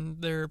 Yeah,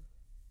 and they're,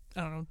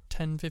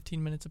 10,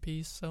 15 minutes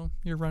apiece, so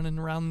you're running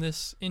around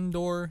this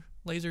indoor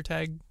laser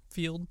tag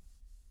field,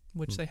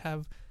 which they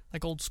have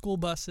like old school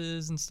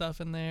buses and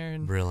stuff in there.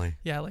 And really?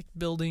 Yeah, like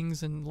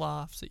buildings and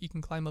lofts that you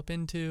can climb up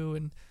into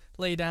and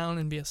lay down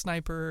and be a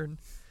sniper. And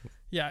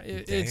yeah,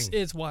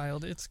 it's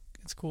wild. It's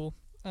cool.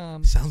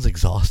 Sounds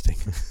exhausting.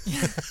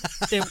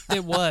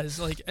 It was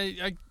like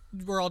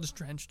we're all just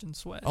drenched in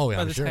sweat. Oh yeah,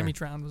 by the sure. time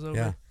each round was over.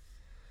 Yeah.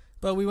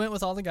 But we went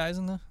with all the guys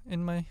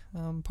in my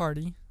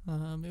party.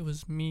 It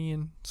was me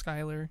and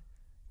Skylar,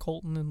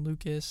 Colton and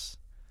Lucas.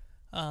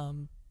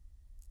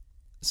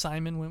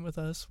 Simon went with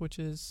us, which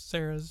is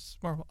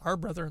our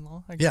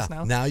brother-in-law. I guess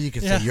now you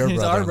can say your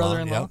brother-in-law. Our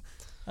brother-in-law.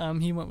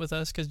 Yep. He went with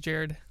us because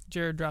Jared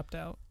dropped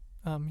out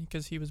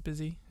because he was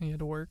busy. He had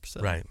to work.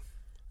 So. Right.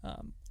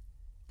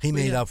 He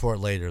made up for it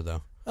later,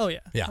 though. Oh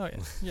yeah. Yeah. Oh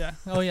yeah. Yeah.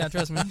 Oh yeah.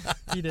 Trust me,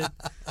 he did.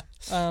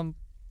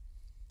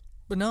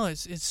 But no,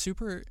 it's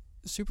super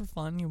super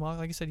fun. You walk,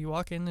 like I said, you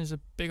walk in. There's a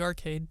big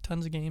arcade,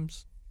 tons of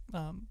games,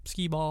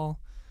 skee ball,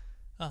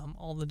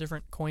 all the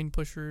different coin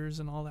pushers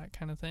and all that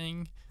kind of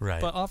thing.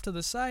 Right. But off to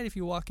the side, if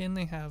you walk in,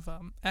 they have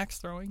axe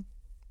throwing.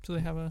 So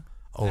they have a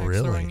axe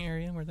really? throwing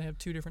area where they have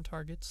 2 different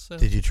targets. So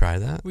did you try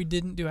that? We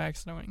didn't do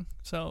axe throwing.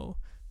 So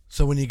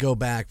when you go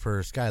back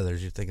for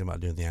Skylar's, you're thinking about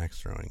doing the axe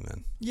throwing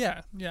then?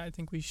 Yeah, I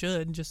think we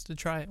should just to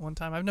try it one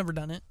time. I've never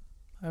done it.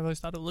 I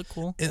always thought it looked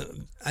cool.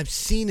 I've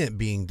seen it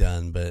being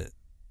done, but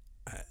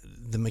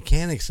the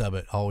mechanics of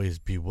it always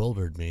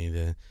bewildered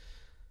me.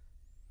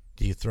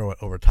 Do you throw it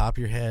over top of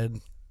your head,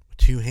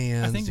 2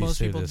 hands? I think most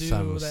people do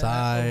on the that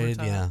side.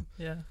 over top.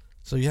 Yeah.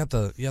 So you have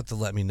to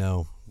let me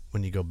know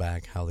when you go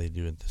back how they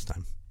do it this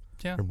time.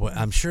 Yeah.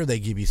 I'm sure they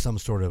give you some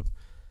sort of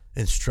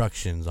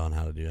instructions on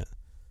how to do it.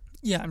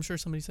 Yeah, I'm sure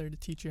somebody's there to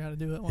teach you how to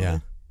do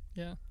it.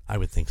 Yeah. I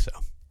would think so.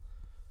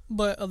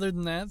 But other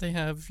than that, they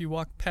have, if you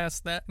walk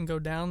past that and go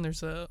down,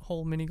 there's a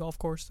whole mini golf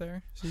course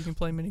there. So you can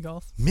play mini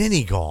golf.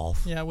 Mini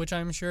golf? Yeah, which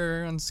I'm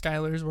sure on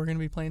Skylar's we're going to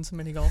be playing some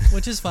mini golf,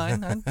 which is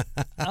fine.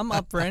 I'm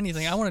up for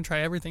anything. I want to try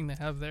everything they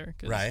have there.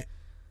 Right.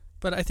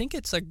 But I think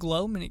it's a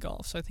glow mini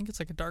golf, so I think it's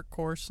like a dark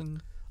course.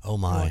 And oh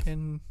my.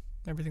 And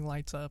everything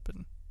lights up.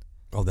 And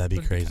that'd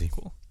be crazy.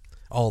 Cool.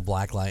 All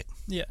black light.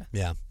 Yeah.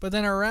 Yeah. But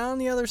then around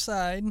the other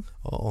side,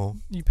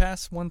 you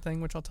pass one thing,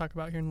 which I'll talk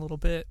about here in a little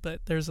bit, but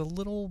there's a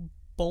little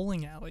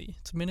bowling alley.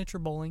 It's miniature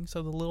bowling,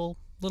 so the little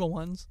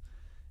ones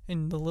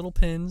and the little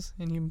pins,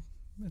 and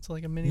it's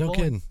like a mini bowling.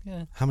 No kidding.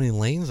 Yeah. How many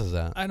lanes is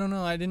that? I don't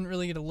know. I didn't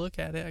really get a look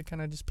at it. I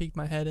kind of just peeked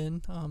my head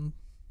in.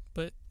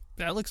 But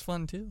that looks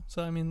fun too.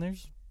 So I mean,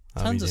 there's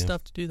tons of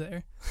stuff to do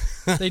there.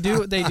 They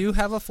do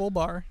have a full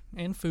bar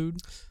and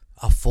food.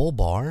 A full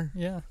bar?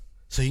 Yeah.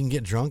 So you can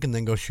get drunk and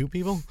then go shoot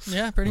people?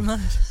 Yeah, pretty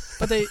much.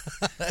 But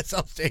that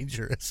sounds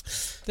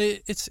dangerous.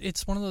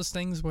 It's one of those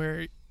things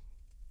where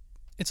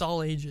it's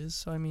all ages.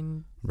 So I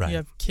mean, you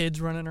have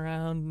kids running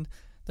around. And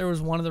there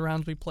was one of the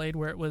rounds we played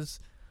where it was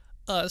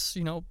us,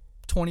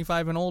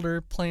 25 and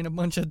older, playing a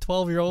bunch of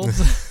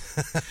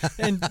 12-year-olds,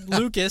 and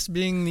Lucas,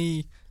 being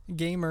the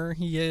gamer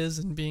he is,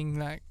 and being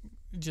that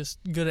just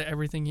good at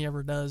everything he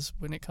ever does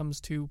when it comes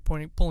to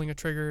pulling a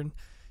trigger and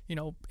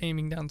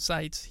aiming down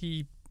sights,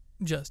 he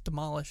just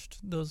demolished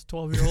those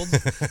 12-year-olds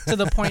to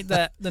the point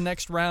that the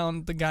next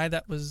round, the guy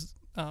that was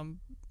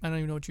I don't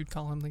even know what you'd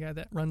call him, the guy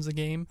that runs the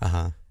game.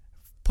 Uh-huh.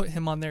 Put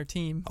him on their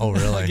team. Oh,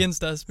 really?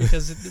 Against us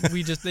because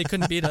they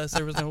couldn't beat us.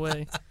 There was no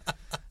way.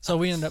 So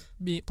we ended up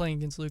playing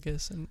against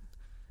Lucas, and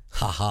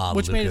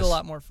which made it a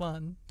lot more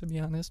fun, to be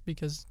honest,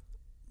 because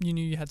you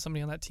knew you had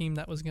somebody on that team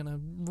that was going to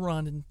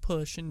run and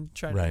push and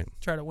try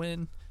to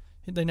win.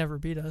 They never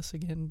beat us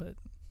again, but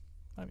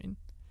I mean,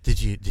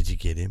 did you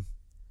get him?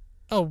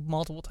 Oh,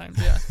 multiple times,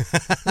 yeah.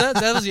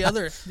 that was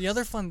the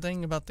other fun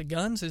thing about the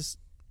guns is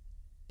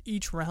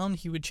each round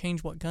he would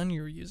change what gun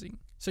you were using.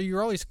 So you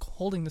were always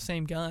holding the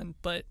same gun,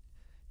 but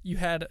you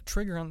had a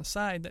trigger on the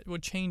side that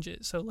would change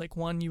it. So like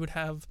one, you would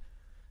have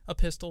a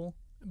pistol,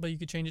 but you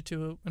could change it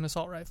to an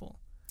assault rifle.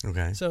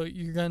 Okay. So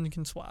your gun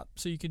can swap.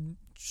 So you could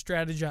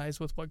strategize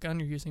with what gun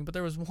you're using. But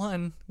there was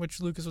one,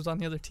 which Lucas was on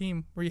the other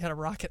team, where you had a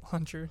rocket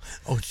launcher.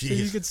 Oh, geez. So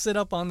you could sit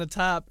up on the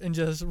top and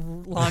just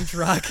launch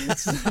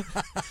rockets.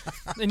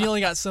 And you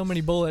only got so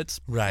many bullets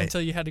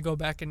until you had to go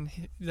back and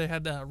they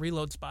had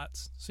reload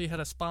spots. So you had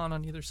a spawn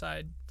on either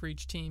side for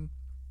each team.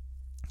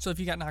 So if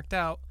you got knocked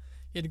out,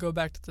 you had to go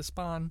back to the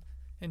spawn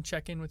and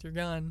check in with your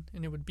gun,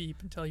 and it would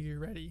beep until you're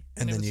ready.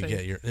 And then you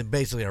get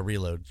basically a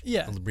reload.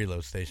 Yeah. A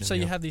reload station. So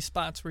you have these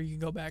spots where you can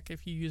go back.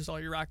 If you used all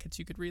your rockets,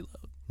 you could reload.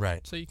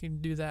 Right. So you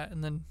can do that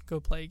and then go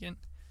play again.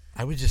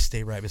 I would just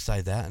stay right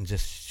beside that and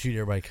just shoot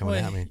everybody coming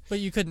at me. But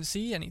you couldn't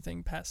see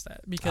anything past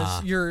that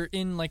because you're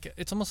in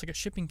it's almost like a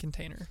shipping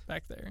container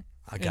back there.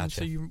 I gotcha. And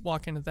so you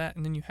walk into that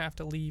and then you have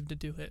to leave to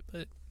do it.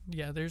 But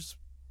yeah, there's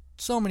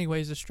so many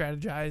ways to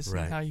strategize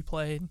and how you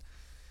play. And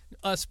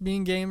us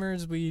being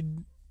gamers,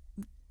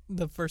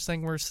 the first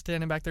thing we're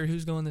standing back there,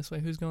 who's going this way,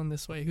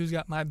 who's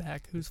got my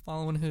back, who's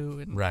following who,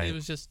 and it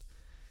was just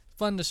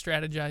fun to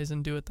strategize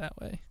and do it that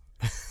way.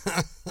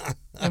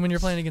 And when you're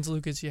playing against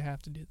Lucas, you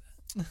have to do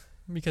that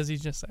because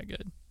he's just that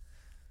good.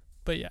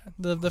 But yeah,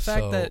 the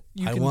fact that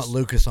you I want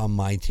Lucas on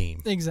my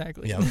team.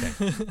 Exactly. Yeah,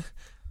 okay.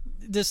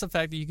 Just the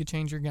fact that you could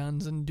change your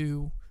guns and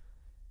do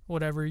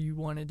whatever you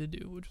wanted to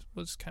do, which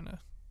was kind of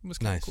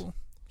nice. Cool.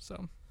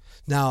 So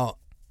now,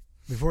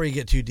 before you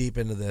get too deep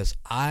into this,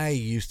 I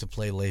used to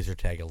play laser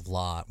tag a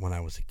lot when I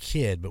was a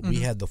kid, but we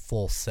had the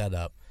full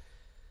setup.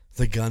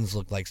 The guns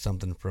looked like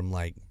something from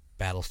like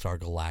Battlestar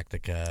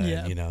Galactica,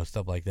 and,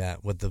 stuff like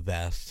that with the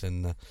vests,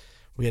 and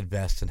we had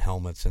vests and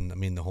helmets, and I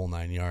mean the whole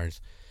 9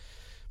 yards.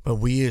 But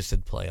we used to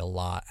play a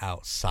lot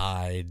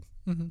outside,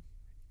 in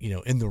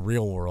the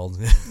real world.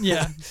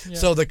 Yeah.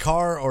 So the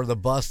car or the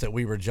bus that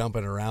we were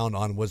jumping around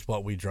on was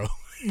what we drove.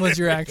 Was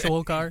your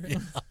actual car?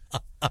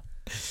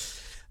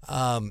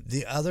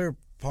 The other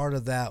part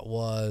of that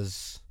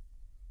was,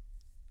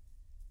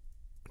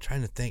 I'm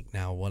trying to think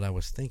now what I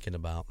was thinking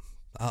about.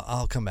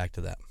 I'll come back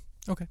to that.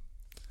 Okay.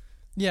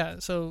 Yeah,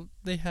 so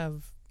they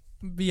have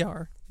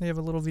VR. They have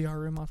a little VR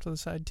room off to the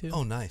side too.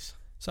 Oh, nice.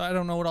 So I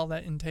don't know what all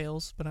that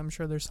entails, but I'm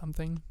sure there's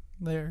something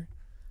there.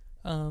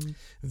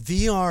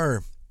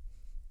 VR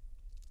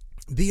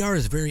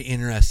is very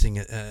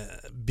interesting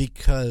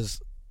because,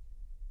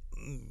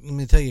 let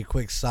me tell you a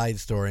quick side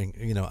story.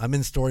 I'm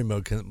in story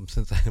mode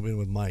since I've been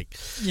with Mike.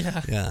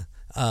 Yeah. Yeah.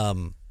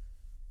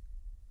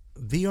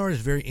 VR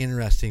is very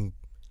interesting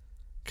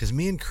because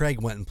me and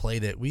Craig went and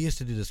played it. We used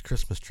to do this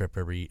Christmas trip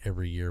every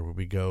year where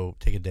we go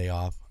take a day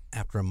off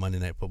after a Monday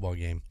night football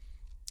game.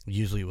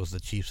 Usually it was the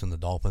Chiefs and the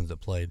Dolphins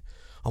that played.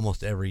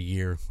 Almost every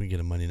year we get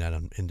a Monday night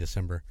in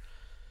December.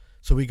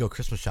 So we go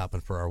Christmas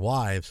shopping for our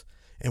wives.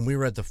 And we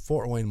were at the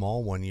Fort Wayne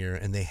Mall one year,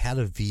 and they had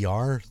a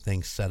VR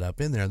thing set up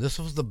in there. This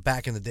was the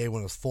back in the day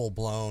when it was full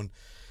blown,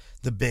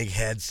 the big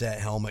headset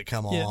helmet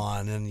come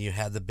on, and you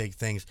had the big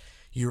things.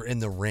 You were in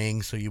the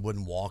ring, so you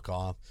wouldn't walk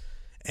off,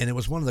 and it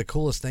was one of the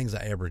coolest things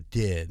I ever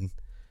did.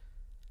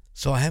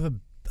 So I have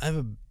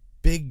a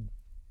big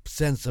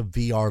sense of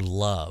VR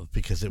love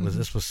because it was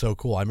this was so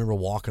cool. I remember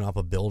walking up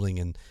a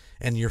building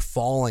and you're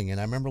falling,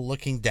 and I remember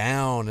looking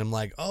down and I'm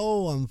like,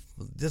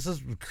 this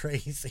is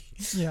crazy.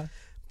 Yeah.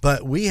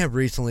 But we have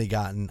recently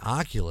gotten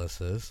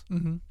Oculuses,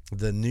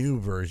 the new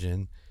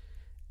version,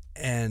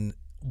 and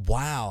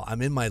wow,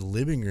 I'm in my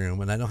living room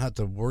and I don't have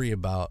to worry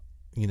about,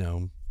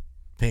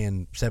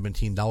 paying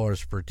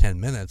 $17 for 10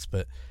 minutes,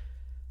 but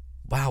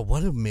wow,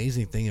 what an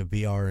amazing thing a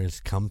VR has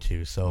come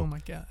to. So, oh my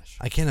gosh.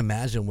 I can't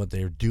imagine what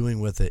they're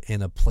doing with it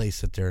in a place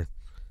that they're...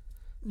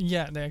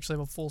 Yeah, they actually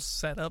have a full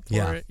setup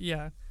for it.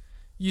 Yeah.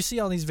 You see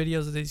all these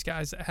videos of these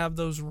guys that have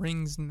those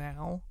rings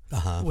now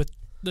with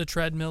the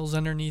treadmills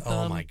underneath them.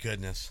 Oh my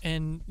goodness.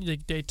 And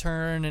they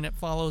turn and it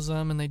follows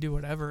them and they do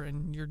whatever,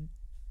 and you're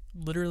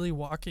literally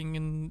walking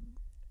in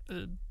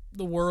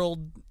the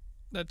world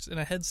that's in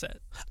a headset.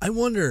 I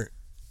wonder,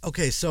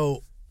 okay,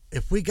 so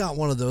if we got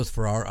one of those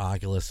for our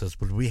Oculuses,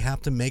 would we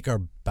have to make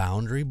our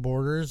boundary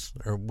borders,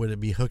 or would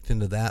it be hooked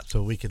into that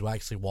so we could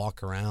actually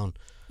walk around?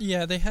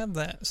 Yeah, they have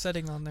that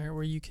setting on there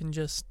where you can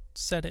just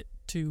set it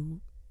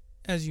to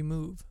as you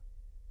move.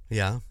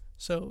 Yeah.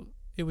 So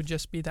it would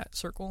just be that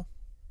circle.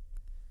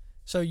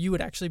 So you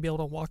would actually be able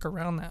to walk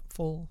around that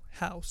full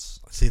house.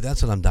 See,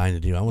 that's what I'm dying to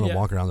do. I want to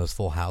walk around those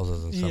full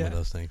houses and some of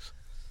those things.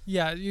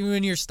 Yeah,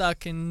 when you're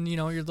stuck in,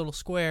 your little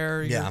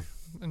square. Yeah.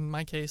 In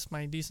my case,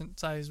 my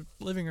decent-sized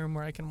living room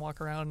where I can walk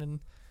around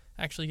and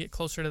actually get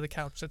closer to the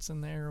couch that's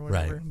in there or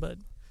whatever. Right. But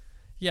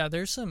yeah,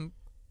 there's some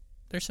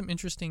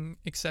interesting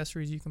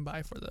accessories you can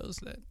buy for those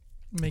that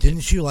make.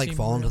 Didn't you seem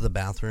fall into real. the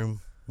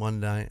bathroom one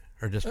night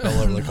or just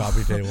fell over the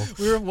coffee table?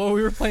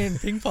 We were playing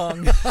ping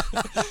pong.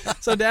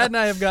 So Dad and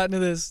I have gotten to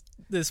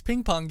this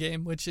ping pong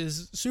game, which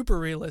is super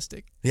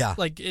realistic. Yeah.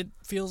 Like, it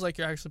feels like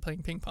you're actually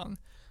playing ping pong.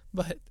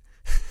 But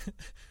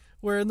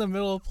we're in the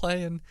middle of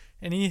playing,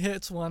 and he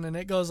hits one, and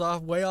it goes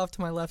off way off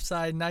to my left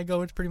side, and I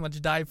go to pretty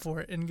much dive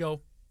for it and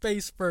go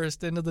face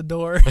first into the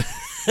door,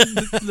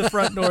 the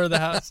front door of the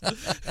house.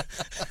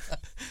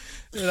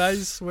 And I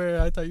swear,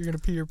 I thought you were going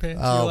to pee your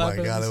pants. Oh, my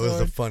God. It was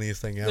the funniest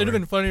thing ever. It would have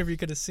been funny if you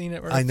could have seen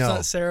it. Or I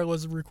know. Sarah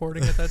was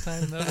recording at that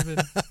time.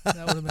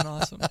 That would have been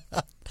awesome.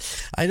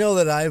 I know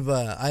that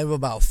I've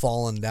about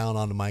fallen down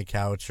onto my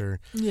couch or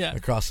Yeah.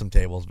 across some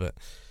tables, but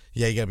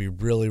yeah, you got to be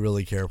really,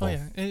 really careful. Oh,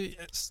 yeah.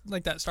 It's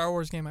like that Star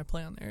Wars game I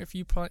play on there. If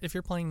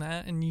you're playing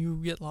that and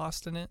you get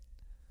lost in it,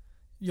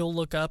 you'll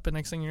look up, and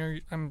next thing you know,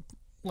 I'm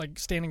like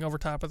standing over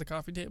top of the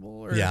coffee table,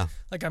 or Yeah.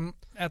 like I'm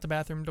at the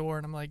bathroom door,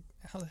 and I'm like,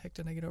 how the heck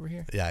did I get over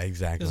here? Yeah,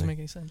 exactly. Doesn't make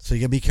any sense. So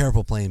you got to be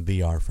careful playing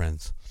VR,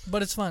 friends.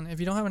 But it's fun. If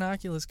you don't have an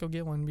Oculus, go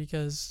get one,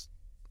 because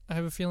I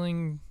have a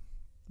feeling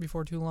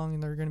before too long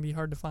they're going to be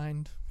hard to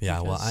find. Yeah,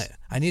 well,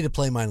 I need to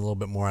play mine a little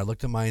bit more. I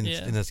looked at mine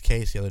Yeah. in this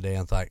case the other day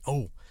and thought,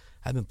 oh,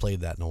 I haven't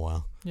played that in a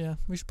while. Yeah,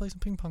 we should play some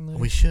ping pong later.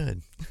 We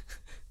should.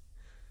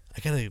 I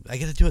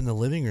gotta do it in the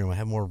living room. I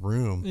have more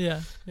room.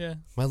 Yeah.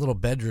 My little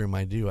bedroom,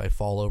 I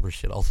fall over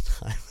shit all the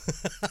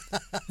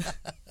time.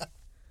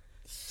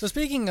 So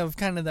speaking of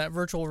kind of that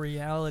virtual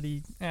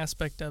reality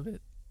aspect of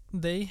it,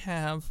 they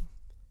have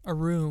a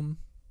room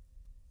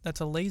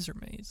that's a laser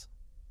maze.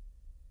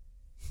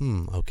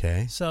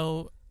 Okay.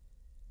 So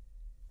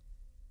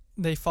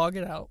they fog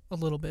it out a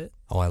little bit.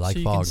 Oh, I like so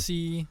you fog. can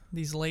see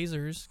these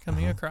lasers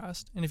coming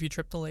across, and if you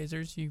trip the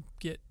lasers, you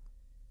get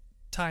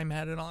time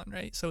added on,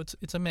 right? So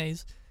it's a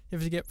maze. You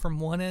have to get from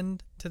one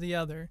end to the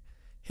other,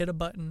 hit a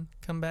button,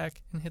 come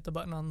back, and hit the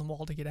button on the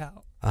wall to get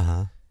out.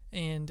 Uh-huh.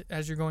 And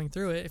as you're going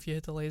through it, if you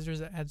hit the lasers,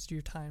 it adds to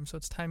your time. So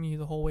it's timing you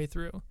the whole way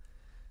through.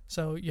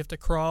 So you have to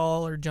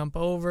crawl or jump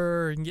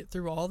over and get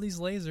through all these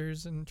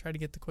lasers and try to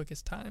get the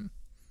quickest time.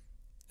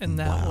 And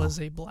that Wow. was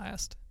a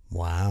blast.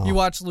 Wow. You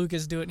watch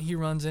Lucas do it, and he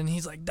runs in.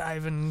 He's like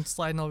diving and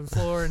sliding over the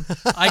floor. And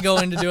I go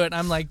in to do it, and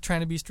I'm like trying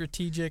to be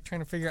strategic,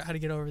 trying to figure out how to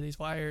get over these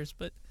wires.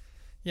 But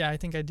yeah, I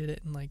think I did it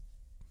in like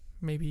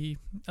maybe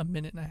a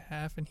minute and a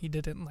half, and he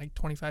did it in like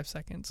 25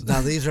 seconds.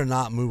 Now, these are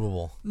not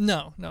movable.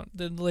 No,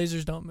 the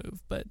lasers don't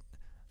move, but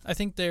I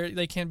think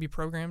they can be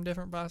programmed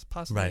different,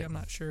 possibly. Right. I'm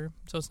not sure,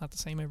 so it's not the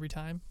same every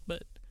time.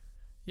 But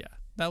yeah,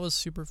 that was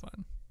super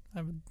fun.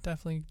 I would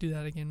definitely do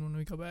that again when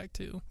we go back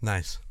too.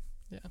 Nice.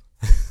 Yeah.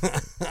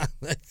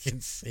 I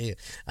can see it.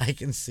 I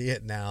can see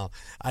it now.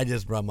 I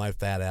just run my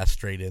fat ass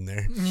straight in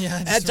there.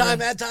 Yeah. Add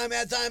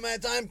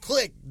time,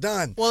 click,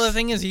 done. Well, the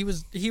thing is,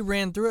 he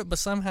ran through it, but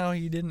somehow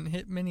he didn't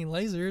hit many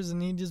lasers,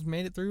 and he just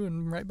made it through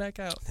and right back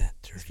out. That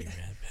dirty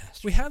red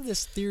bastard. We have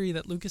this theory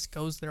that Lucas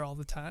goes there all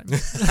the time.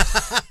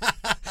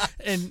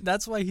 And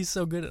that's why he's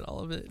so good at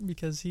all of it,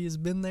 because he has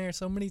been there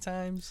so many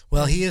times.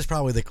 Well, he is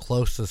probably the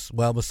closest.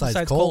 Well,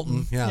 besides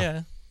Colton.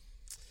 Yeah.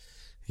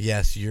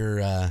 Yes,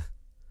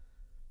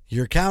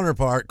 your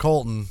counterpart,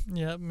 Colton.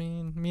 Yeah,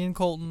 me and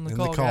Colton, the and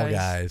call the call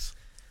guys.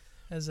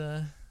 guys.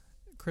 As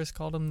Chris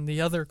called him,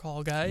 the other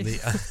call guy.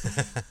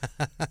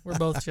 We're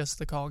both just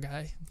the call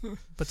guy,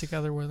 but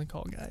together we're the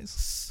call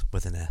guys.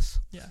 With an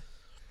S. Yeah.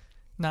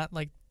 Not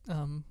like,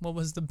 what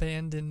was the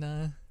band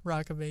in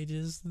Rock of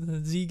Ages?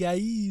 The Z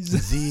Guys.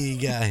 Z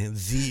guy.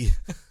 Z.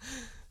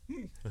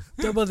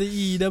 Double the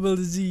E, double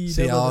the Z.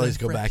 See, double I always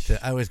the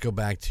go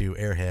back to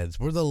Airheads.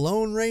 We're the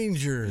Lone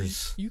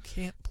Rangers. You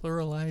can't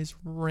pluralize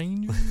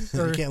rangers.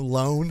 Or You can't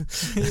loan.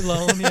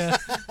 lone, yeah.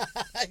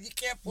 You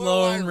can't pluralize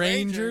Lone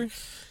Ranger.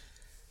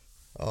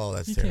 Oh,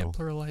 that's You terrible. can't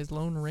pluralize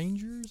Lone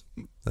Rangers.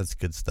 That's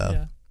good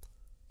stuff.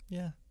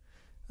 Yeah.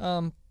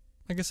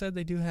 Like I said,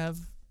 they do have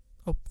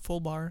a full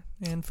bar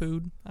and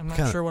food. I'm not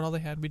Kinda- sure what all they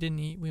had. We didn't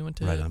eat. We went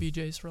to Right on.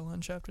 BJ's for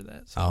lunch after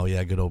that. So. Oh,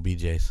 yeah, good old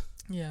BJ's.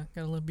 Yeah,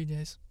 gotta love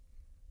BJ's.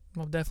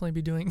 We'll definitely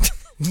be doing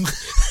Did you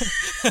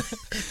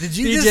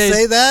BJ's just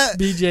say that?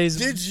 BJ's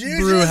Did you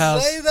Brew just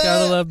House. say that?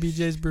 Gotta love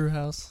BJ's Brew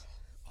House.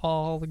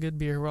 All the good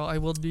beer. Well, I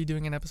will be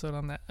doing an episode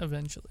on that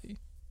eventually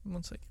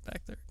once I get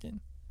back there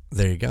again.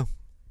 There you go.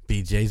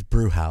 BJ's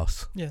Brew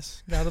House.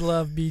 Yes, gotta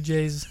love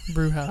BJ's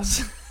Brew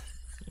House.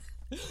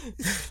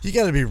 You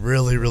got to be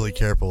really, really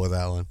careful with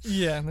that one.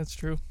 Yeah, that's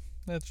true.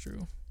 That's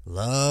true.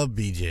 Love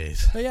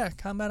BJ's. But yeah,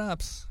 Combat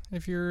Ops.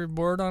 If you're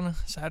bored on a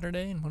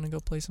Saturday and want to go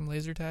play some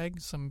laser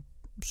tag, some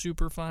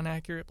super fun,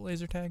 accurate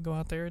laser tag, go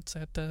out there. It's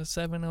at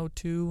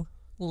 702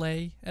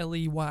 Ley,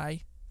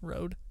 Ley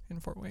Road in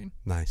Fort Wayne.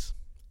 Nice.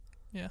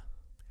 Yeah.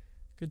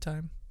 Good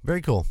time.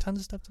 Very cool. Tons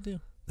of stuff to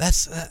do.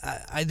 That's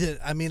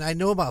I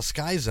know about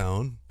Sky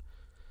Zone.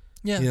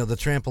 Yeah. You know, the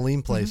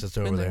trampoline place that's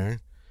over Been there. there.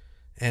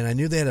 And I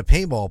knew they had a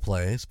paintball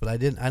place, but I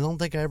don't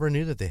think I ever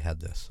knew that they had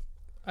this.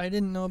 I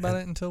didn't know about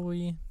it until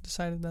we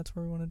decided that's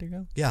where we wanted to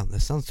go. Yeah, that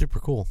sounds super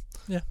cool.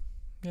 Yeah,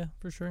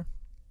 for sure.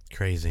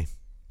 Crazy.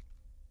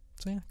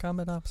 So yeah,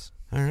 Combat Ops.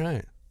 All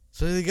right.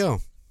 So there you go.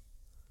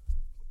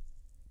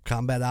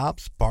 Combat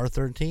Ops, Bar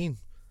 13.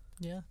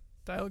 Yeah.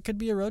 That could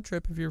be a road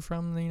trip if you're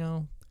from,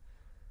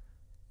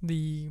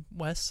 the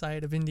west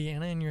side of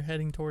Indiana and you're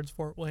heading towards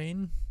Fort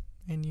Wayne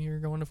and you're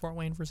going to Fort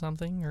Wayne for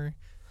something, or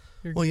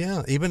well,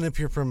 yeah, even if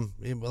you're from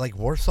like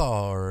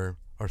Warsaw or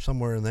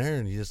somewhere in there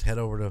and you just head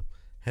over to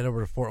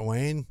Fort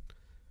Wayne,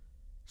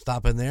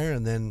 stop in there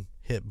and then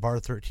hit Bar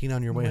 13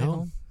 on your way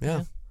home.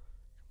 Yeah.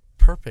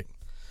 Perfect.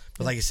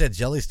 But like you said,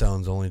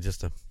 Jellystone's only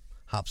just a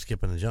hop,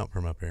 skip, and a jump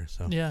from up here.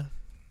 So yeah,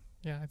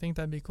 I think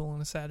that'd be cool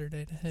on a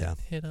Saturday to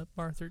hit up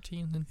Bar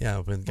 13.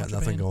 And we've got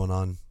nothing going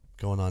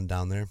on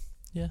down there.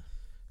 Yeah,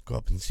 go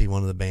up and see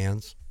one of the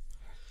bands.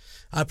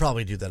 I'd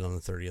probably do that on the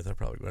 30th. I'd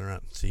probably go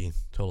around and see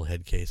Total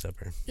Head Case up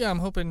here. Yeah, I'm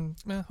hoping.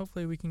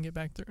 Hopefully, we can get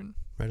back there and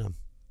right on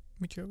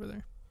meet you over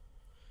there.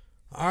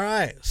 All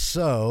right,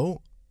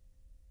 so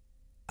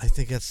I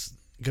think that's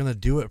gonna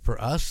do it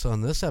for us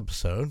on this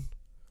episode.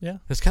 Yeah,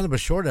 it's kind of a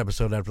short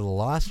episode after the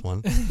last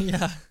one.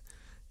 Yeah,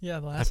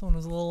 the last one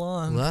was a little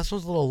long. The last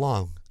one's a little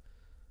long.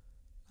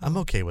 I'm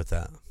okay with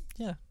that.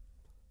 Yeah,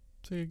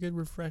 it's a good,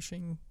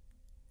 refreshing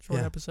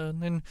short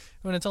episode, and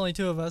when it's only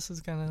two of us,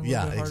 it's kind of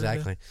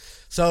exactly.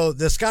 So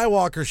the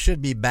Skywalker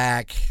should be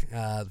back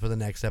for the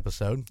next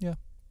episode. Yeah,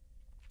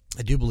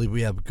 I do believe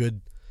we have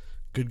good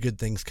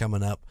things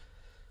coming up.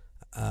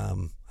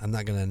 I'm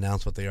not going to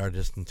announce what they are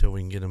just until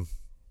we can get them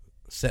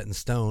set in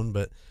stone.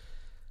 But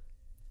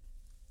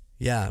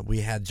yeah,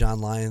 we had John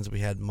Lyons,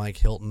 we had Mike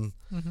Hilton,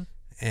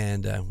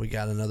 and we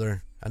got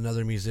another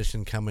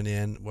musician coming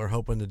in. We're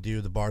hoping to do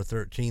the Bar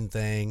 13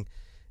 thing,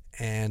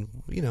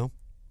 and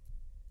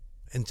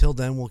until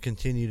then, we'll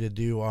continue to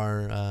do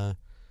our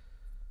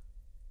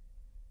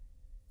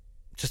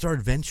just our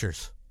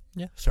adventures.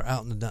 Yeah, start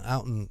out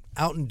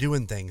and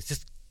doing things,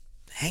 just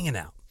hanging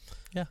out.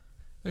 Yeah,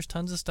 there's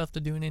tons of stuff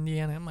to do in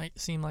Indiana. It might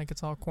seem like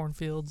it's all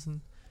cornfields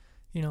and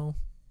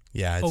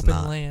it's open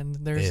not.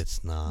 land.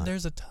 It's not.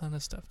 There's a ton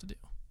of stuff to do.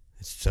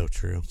 It's so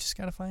true. You just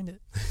gotta find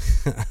it.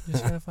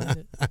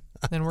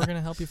 And we're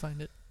gonna help you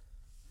find it.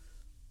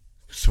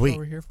 Sweet. That's what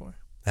we're here for.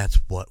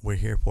 That's what we're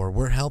here for.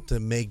 We're helped to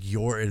make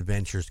your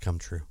adventures come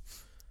true.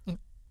 I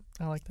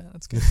like that.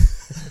 That's good.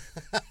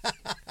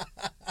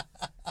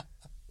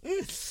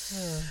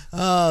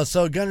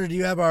 So Gunnar, do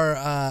you have our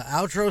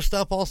outro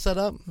stuff all set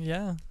up?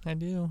 Yeah, I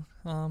do.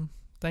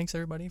 Thanks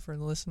everybody for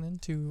listening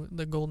to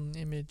the Golden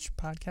Image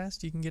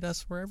podcast. You can get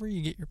us wherever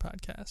you get your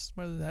podcasts,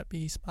 whether that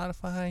be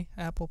Spotify,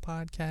 Apple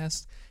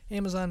Podcasts,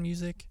 Amazon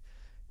Music,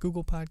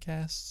 Google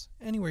Podcasts,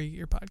 anywhere you get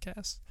your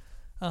podcasts.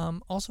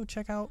 Also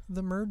check out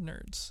the Murd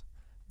Nerds.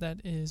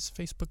 That is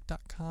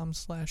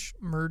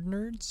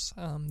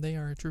facebook.com/murdnerds. They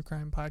are a true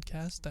crime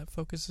podcast that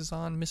focuses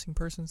on missing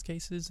persons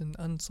cases and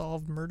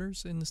unsolved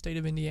murders in the state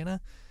of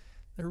Indiana.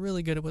 They're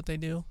really good at what they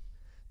do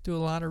a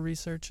lot of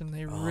research, and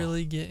they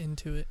really get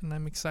into it. And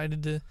I'm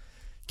excited to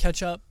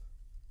catch up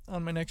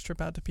on my next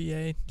trip out to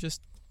PA.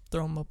 Just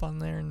throw them up on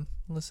there and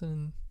listen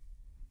and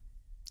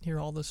hear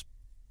all this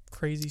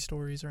crazy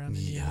stories around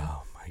Indiana.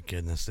 Oh, my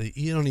goodness.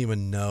 You don't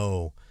even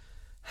know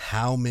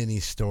how many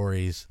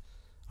stories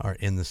are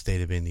in the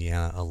state of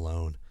Indiana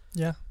alone.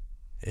 Yeah.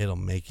 It'll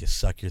make you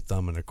suck your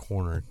thumb in a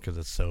corner because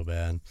it's so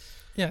bad.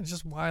 Yeah, it's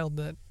just wild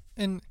that...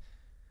 And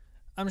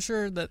I'm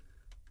sure that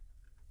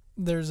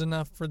there's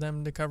enough for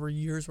them to cover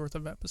years worth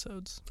of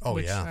episodes. Oh,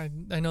 which yeah.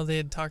 I know they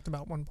had talked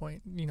about one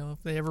point,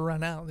 if they ever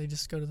run out, they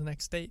just go to the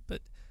next state.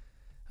 But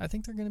I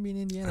think they're going to be in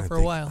Indiana for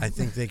a while. I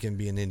think they can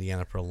be in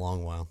Indiana for a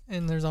long while.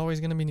 And there's always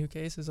going to be new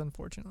cases,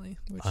 unfortunately.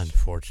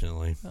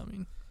 Unfortunately. I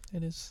mean,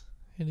 it is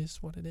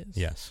what it is.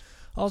 Yes.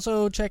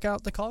 Also, check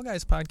out the Call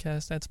Guys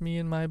podcast. That's me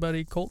and my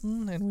buddy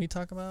Colton, and we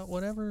talk about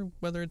whatever,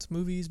 whether it's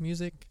movies,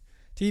 music,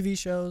 TV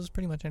shows,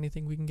 pretty much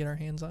anything we can get our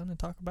hands on and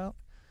talk about.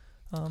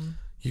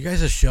 You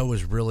guys' show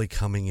is really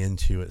coming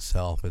into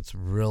itself. It's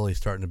really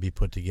starting to be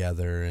put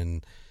together,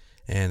 and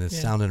it's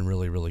sounding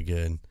really, really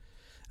good.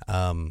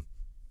 I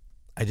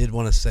did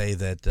want to say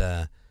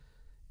that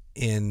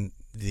in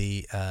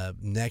the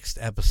next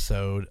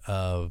episode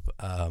of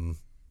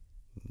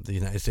the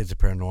United States of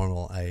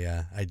Paranormal,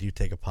 I do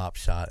take a pop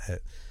shot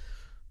at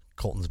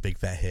Colton's big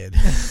fat head.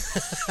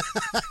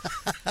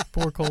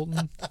 Poor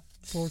Colton.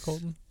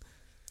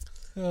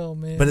 Oh,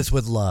 man. But it's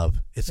with love.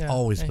 It's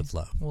always with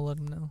love. We'll let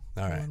him know.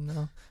 All right.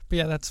 But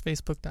yeah, that's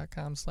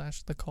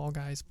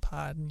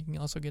facebook.com/thecallguyspod. And you can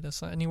also get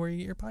us anywhere you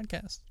get your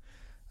podcast.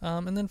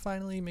 And then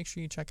finally, make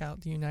sure you check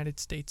out the United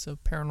States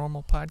of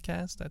Paranormal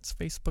podcast. That's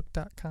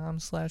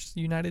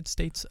facebook.com/United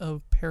States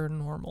of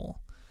Paranormal.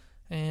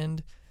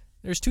 And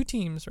there's two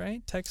teams,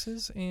 right?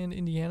 Texas and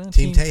Indiana.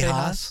 Team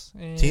Tejas.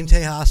 Team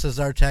Tejas is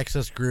our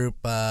Texas group.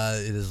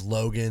 It is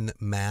Logan,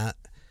 Matt,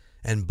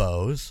 and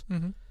Bose.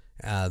 Mm-hmm.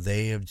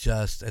 They have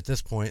just, at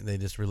this point, they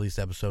just released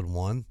episode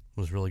 1. It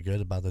was really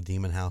good about the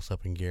Demon House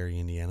up in Gary,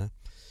 Indiana.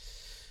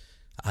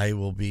 I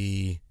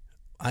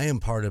am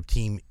part of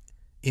Team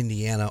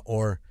Indiana,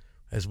 or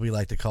as we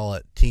like to call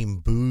it, Team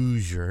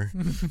Boozer.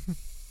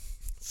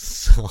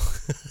 So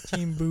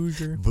Team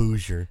Boozer.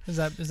 Boozer. Is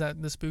that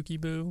the spooky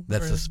boo?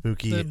 That's the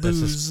spooky. The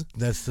booze.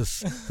 That's the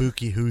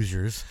spooky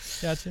Hoosiers.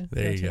 Gotcha.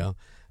 There you go.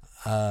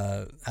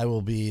 I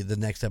will be the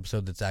next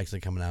episode that's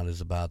actually coming out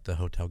is about the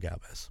Hotel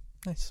Galvez.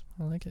 Nice.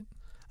 I like it.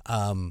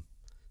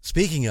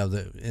 Speaking of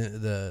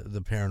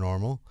the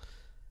paranormal,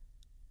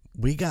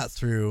 we got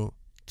through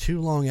 2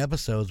 long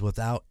episodes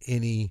without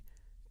any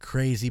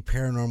crazy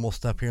paranormal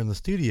stuff here in the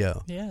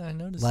studio. Yeah, I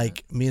noticed.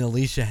 Like me and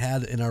Alicia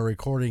had in our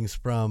recordings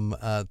from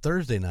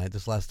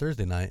this last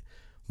Thursday night,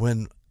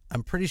 when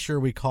I'm pretty sure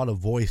we caught a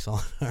voice on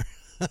our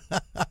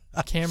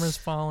cameras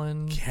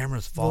falling.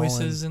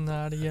 Voices in the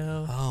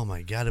audio. Oh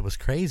my God, it was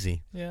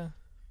crazy. Yeah.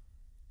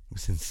 It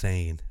was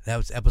insane. That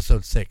was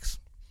episode 6.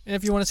 And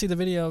if you want to see the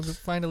video,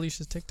 find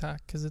Alicia's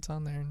TikTok because it's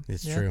on there.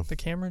 It's true. The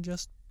camera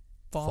just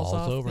falls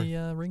off over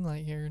the ring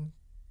light here. And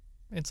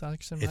it's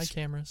actually my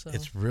camera. So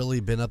it's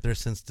really been up there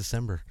since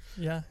December.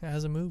 Yeah, it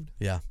hasn't moved.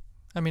 Yeah.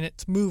 I mean,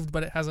 it's moved,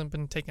 but it hasn't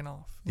been taken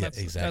off.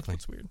 Exactly. That's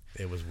what's weird.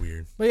 It was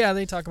weird. But yeah,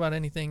 they talk about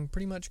anything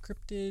pretty much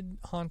cryptid,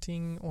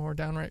 haunting, or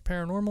downright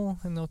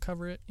paranormal, and they'll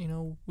cover it,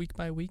 week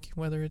by week,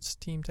 whether it's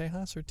Team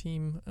Tejas or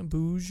Team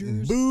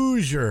Boozers.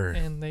 Boozer.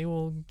 And they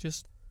will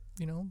just,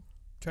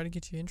 try to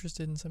get you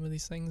interested in some of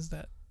these things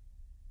that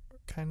are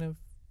kind of,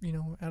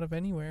 out of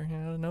anywhere,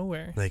 out of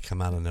nowhere. They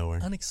come out of nowhere.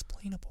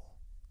 Unexplainable.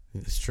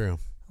 It's true.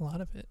 A lot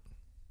of it.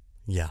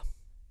 Yeah.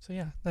 So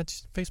yeah,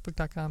 that's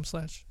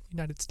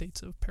facebook.com/United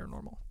States of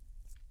Paranormal.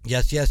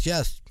 Yes.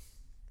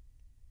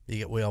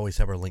 We always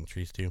have our link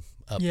trees too.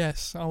 Up.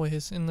 Yes,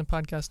 always in the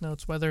podcast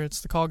notes, whether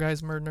it's the Call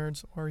Guys, Murd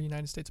Nerds, or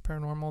United States of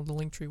Paranormal, the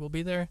link tree will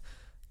be there.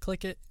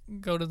 Click it,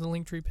 go to the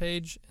link tree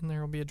page, and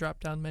there will be a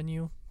drop-down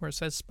menu where it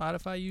says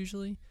Spotify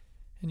usually,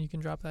 and you can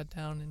drop that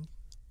down and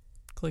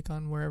click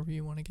on wherever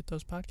you want to get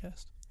those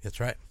podcasts. That's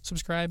right.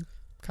 Subscribe,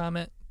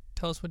 comment,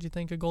 tell us what you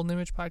think of Golden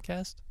Image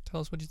Podcast. Tell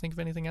us what you think of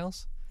anything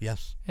else.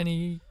 Yes.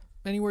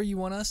 Anywhere you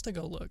want us to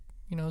go look,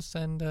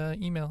 send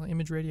email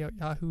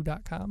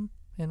imageradio@yahoo.com,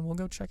 and we'll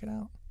go check it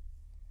out.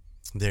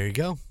 There you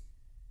go.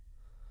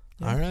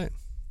 Yeah. All right.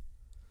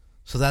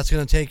 So that's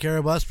going to take care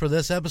of us for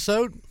this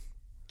episode.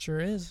 Sure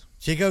is.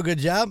 Chico, good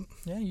job.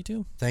 Yeah, you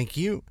too. Thank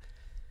you.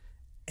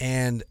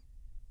 And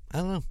I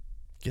don't know,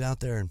 get out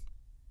there and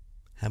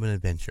have an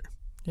adventure.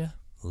 Yeah.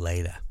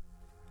 Later.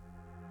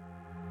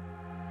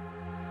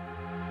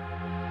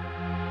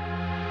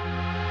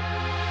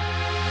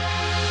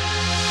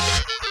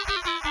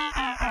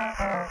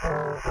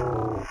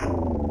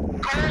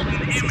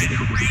 Golden Image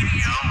Radio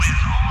is on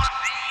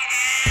the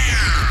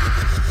air.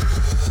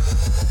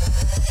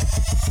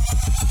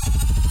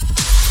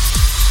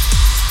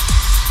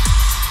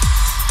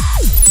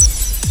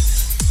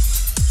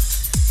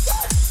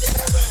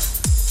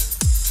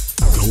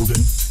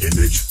 Golden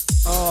Image.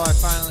 Oh, I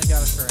finally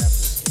got it correct.